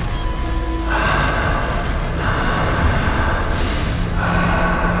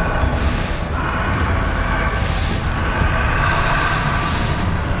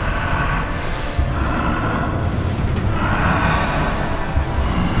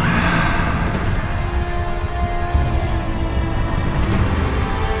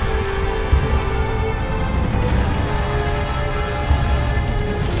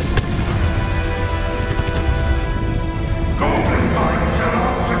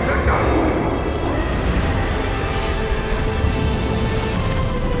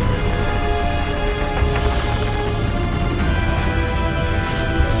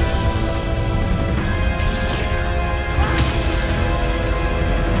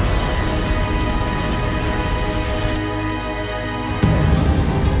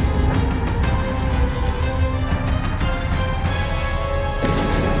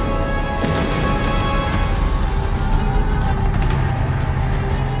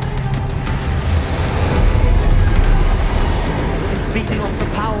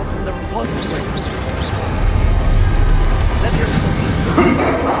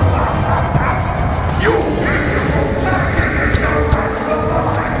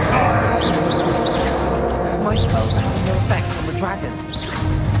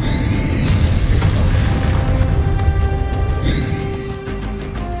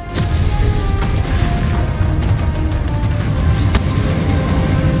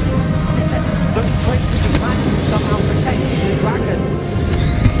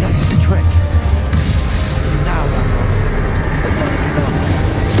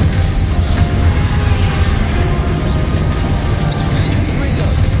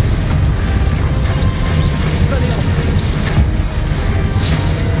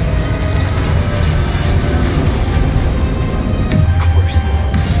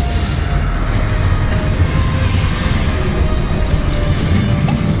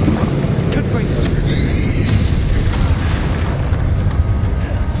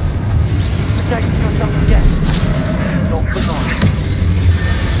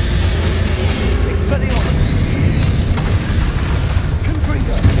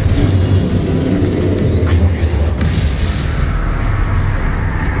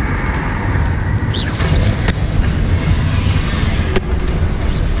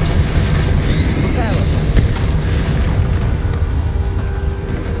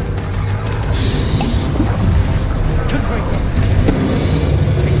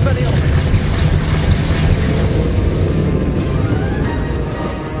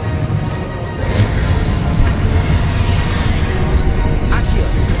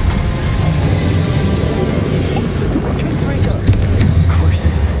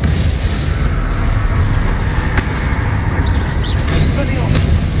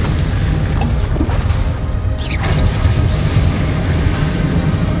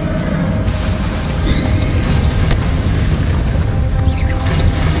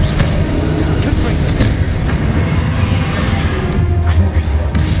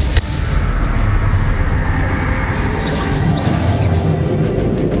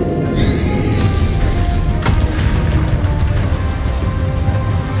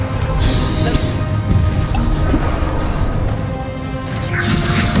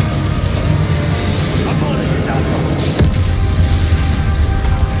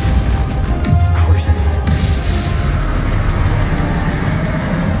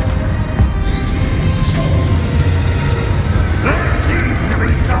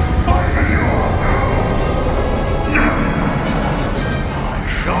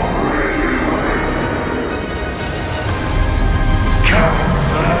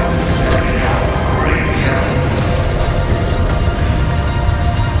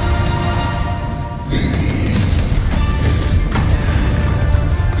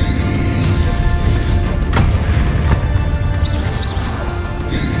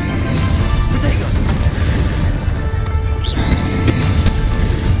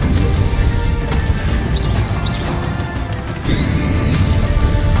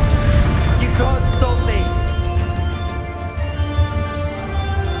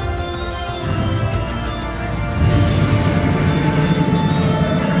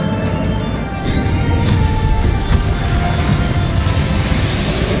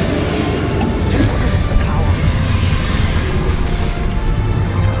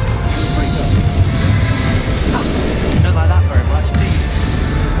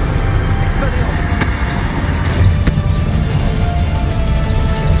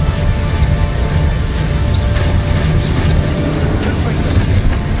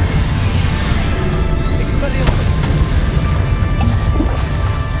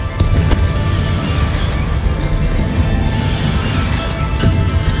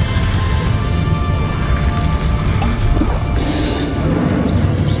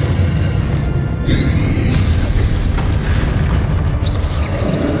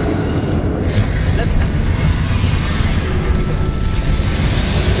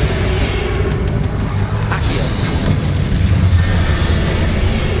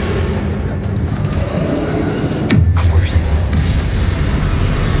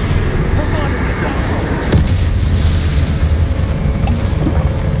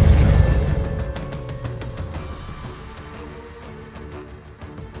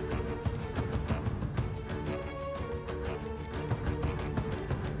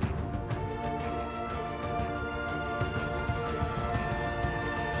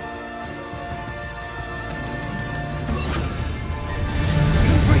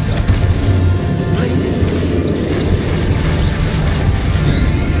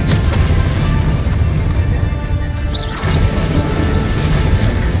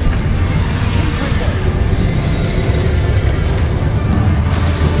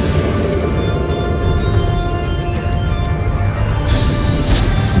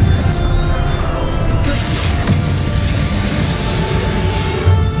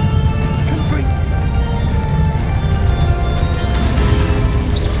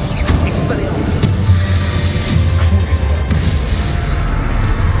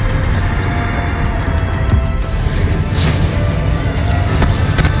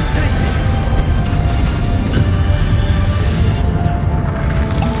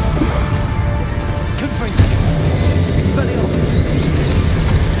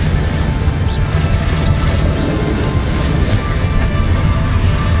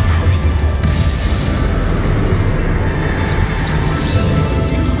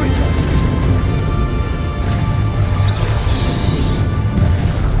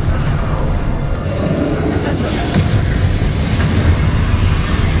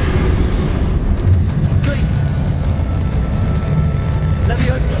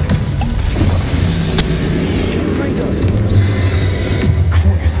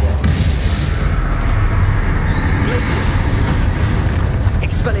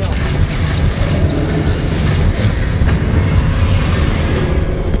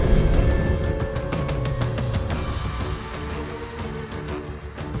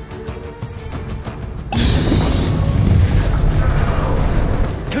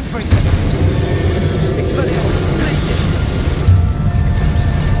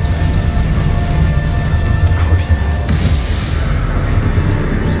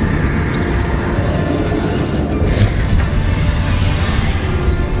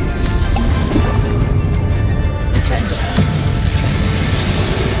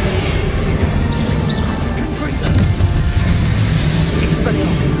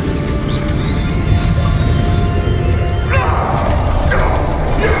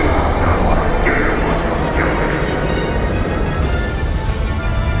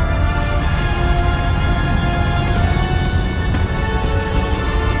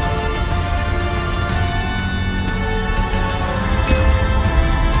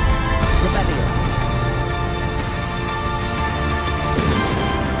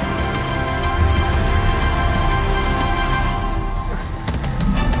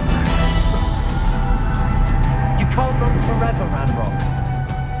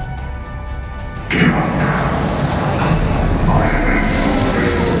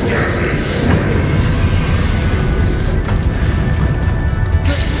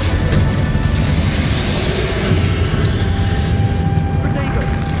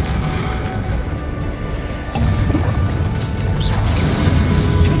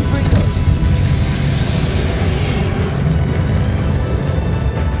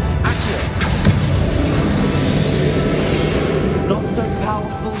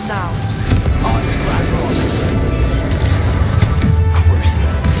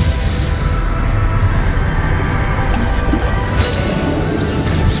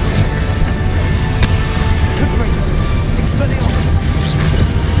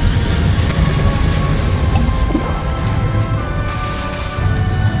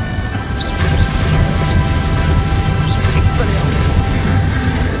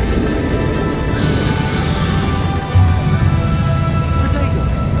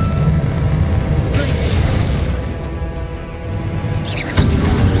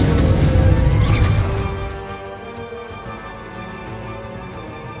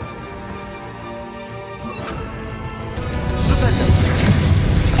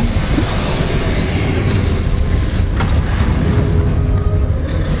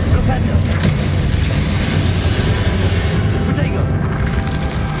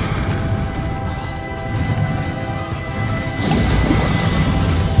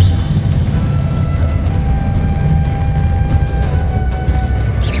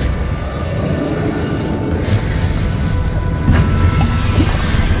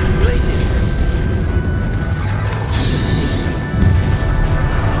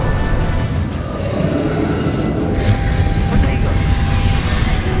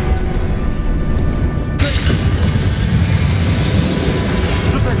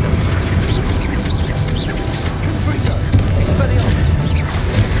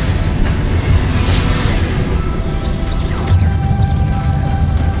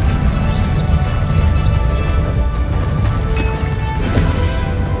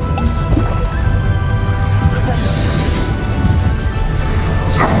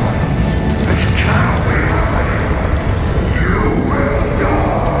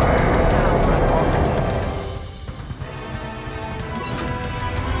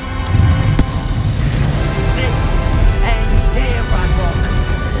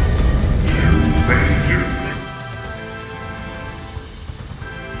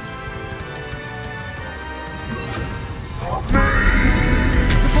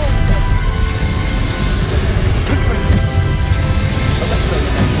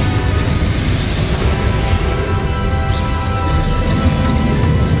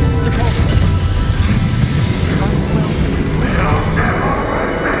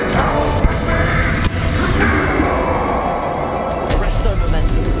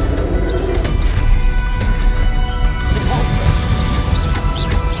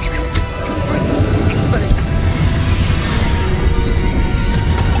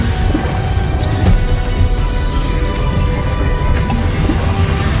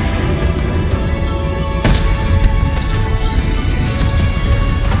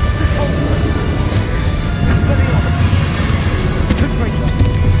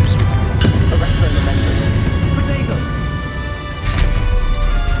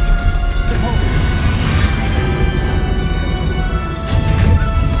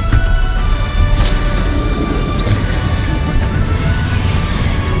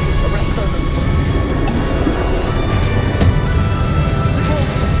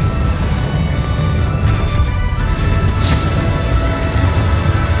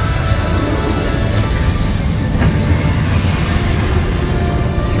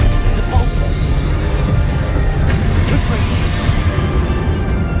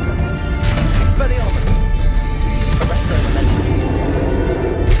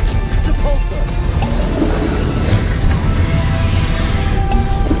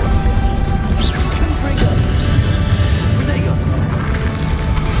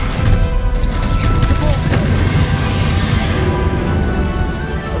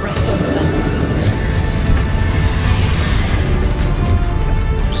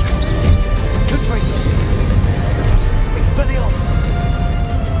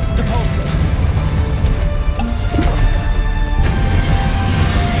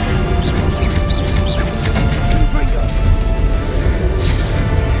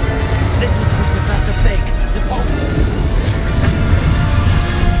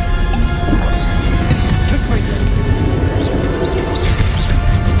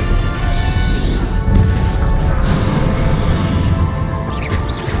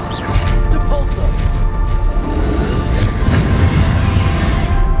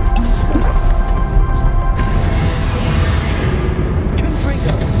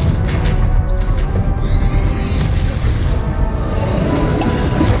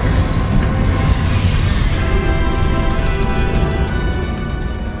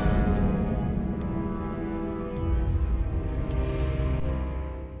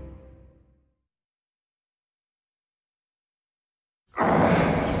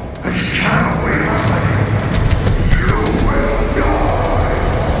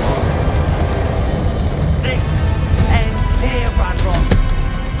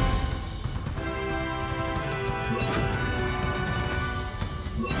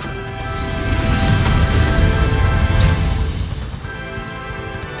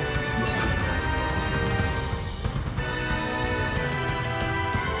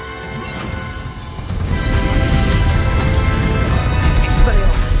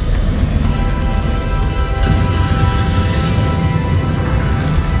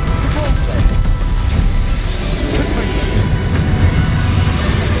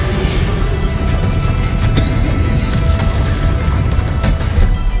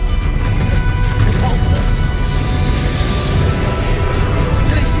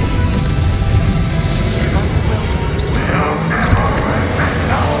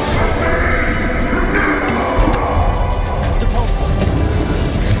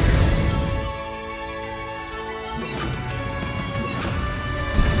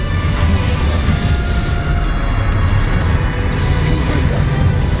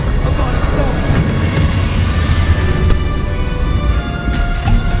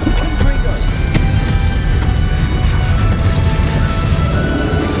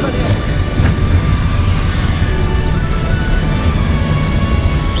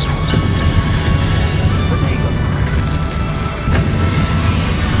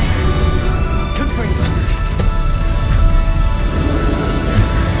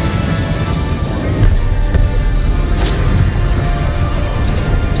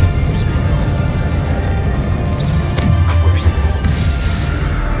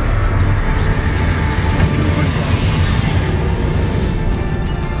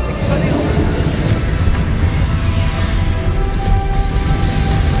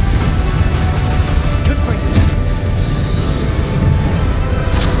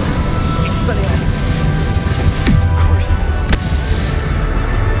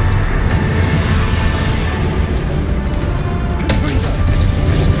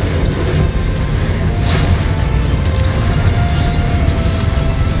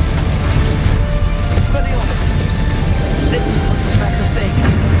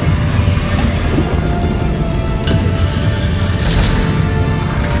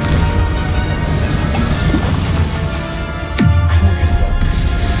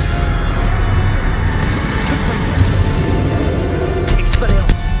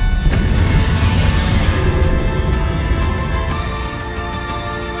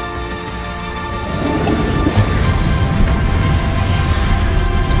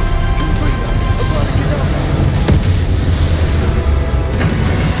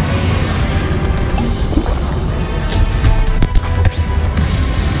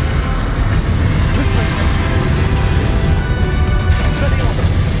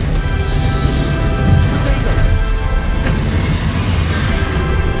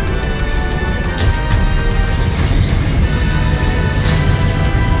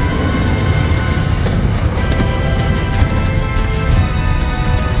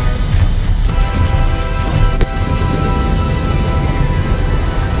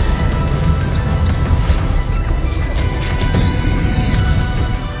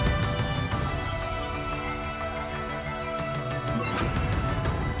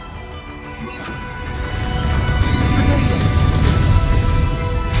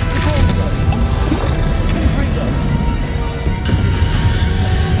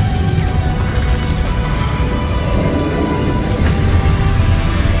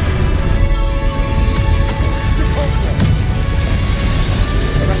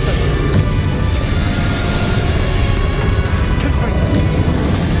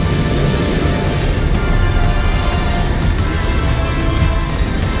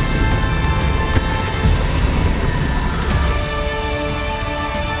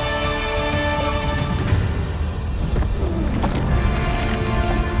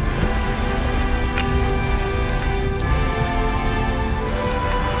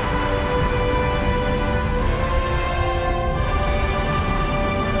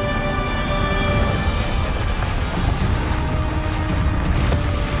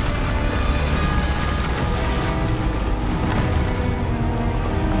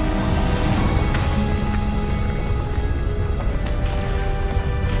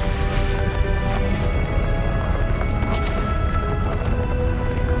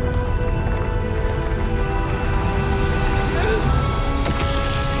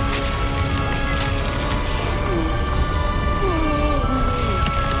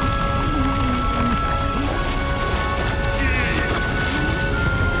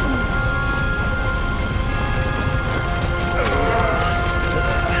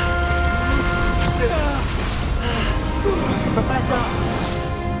 Professor!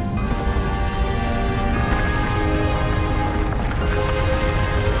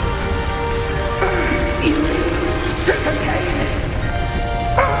 To contain it!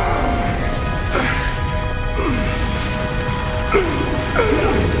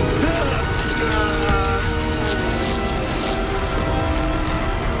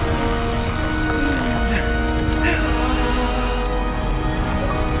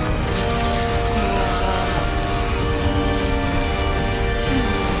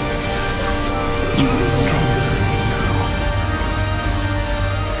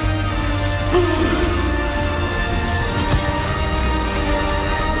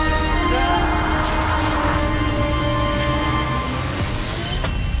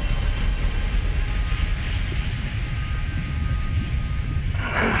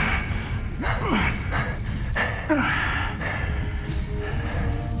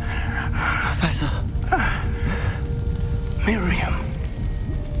 Professor. Miriam.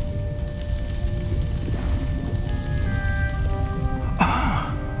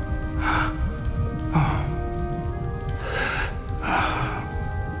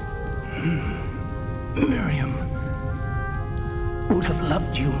 Miriam would have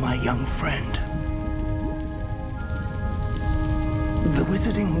loved you, my young friend. The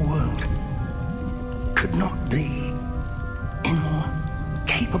wizarding world could not be in more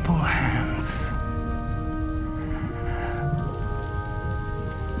capable hands.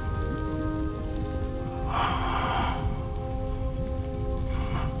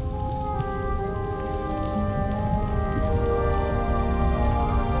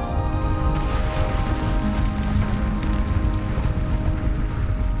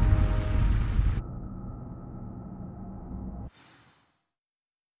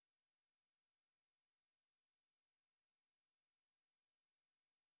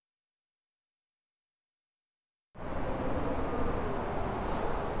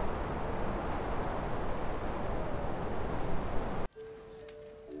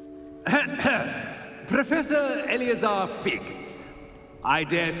 Professor Eleazar Fig. I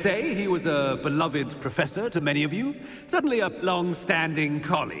dare say he was a beloved professor to many of you, certainly a long-standing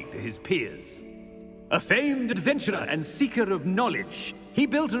colleague to his peers. A famed adventurer and seeker of knowledge, he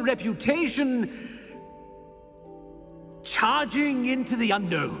built a reputation charging into the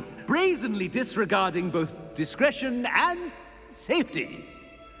unknown, brazenly disregarding both discretion and safety,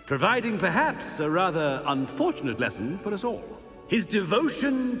 providing perhaps a rather unfortunate lesson for us all. His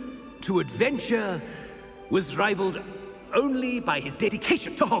devotion to adventure was rivaled only by his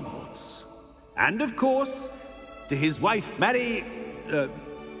dedication to Hogwarts. And of course, to his wife, Midi,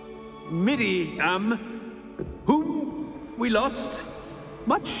 whom we lost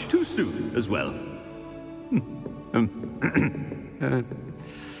much too soon as well.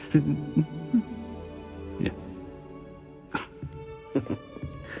 Yeah.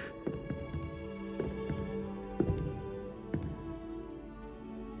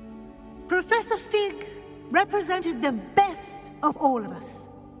 Professor Fig represented the best of all of us.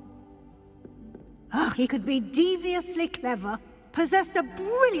 He could be deviously clever, possessed a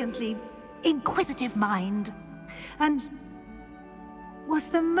brilliantly inquisitive mind, and was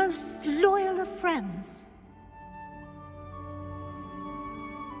the most loyal of friends.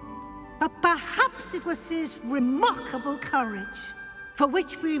 But perhaps it was his remarkable courage, for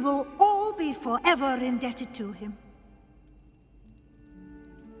which we will all be forever indebted to him.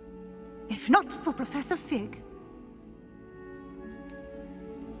 If not for Professor Fig,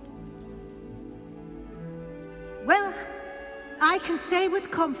 well, I can say with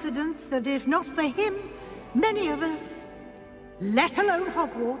confidence that if not for him, many of us, let alone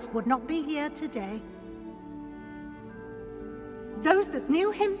Hogwarts, would not be here today. Those that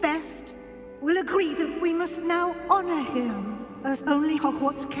knew him best will agree that we must now honor him as only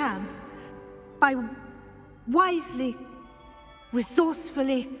Hogwarts can, by wisely,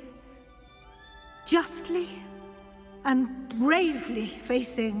 resourcefully, justly, and bravely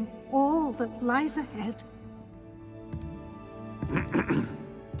facing all that lies ahead.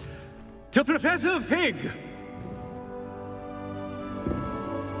 To Professor Fig!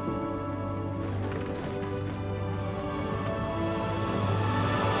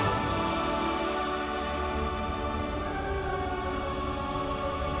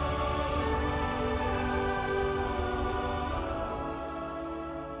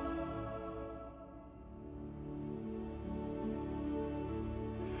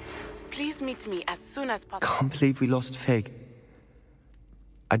 Please meet me as soon as possible. Can't believe we lost Fig.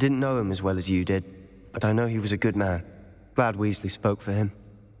 I didn't know him as well as you did, but I know he was a good man. Glad Weasley spoke for him.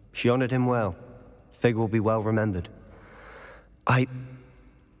 She honored him well. Fig will be well remembered. I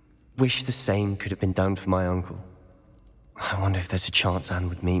wish the same could have been done for my uncle. I wonder if there's a chance Anne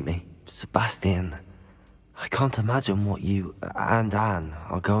would meet me. Sebastian, I can't imagine what you and Anne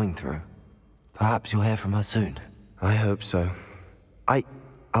are going through. Perhaps you'll hear from her soon. I hope so.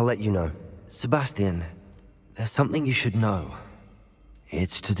 I'll let you know. Sebastian, there's something you should know.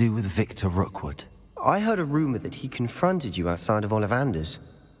 It's to do with Victor Rookwood. I heard a rumor that he confronted you outside of Ollivander's.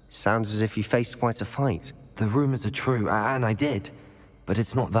 Sounds as if you faced quite a fight. The rumors are true, and I did, but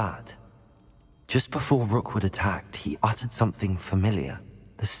it's not that. Just before Rookwood attacked, he uttered something familiar.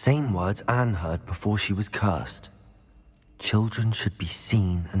 The same words Anne heard before she was cursed. Children should be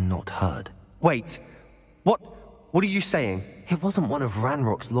seen and not heard. Wait, what are you saying? It wasn't one of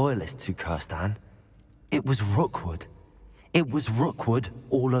Ranrock's loyalists who cursed Anne. It was Rookwood. It was Rookwood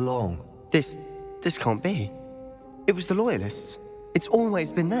all along. This can't be. It was the loyalists. It's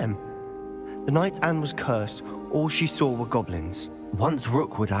always been them. The night Anne was cursed, all she saw were goblins. Once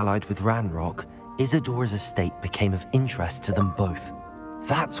Rookwood allied with Ranrock, Isadora's estate became of interest to them both.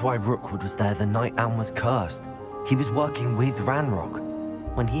 That's why Rookwood was there the night Anne was cursed. He was working with Ranrock.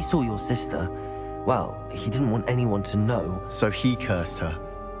 When he saw your sister, well, he didn't want anyone to know. So he cursed her.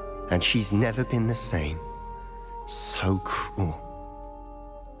 And she's never been the same. So cruel.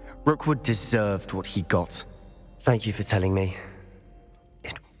 Rookwood deserved what he got. Thank you for telling me.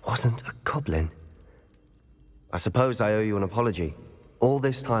 It wasn't a goblin. I suppose I owe you an apology. All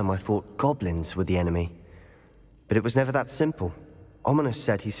this time I thought goblins were the enemy. But it was never that simple. Ominous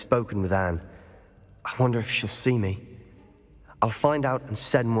said he's spoken with Anne. I wonder if she'll see me. I'll find out and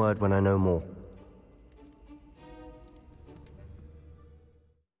send word when I know more.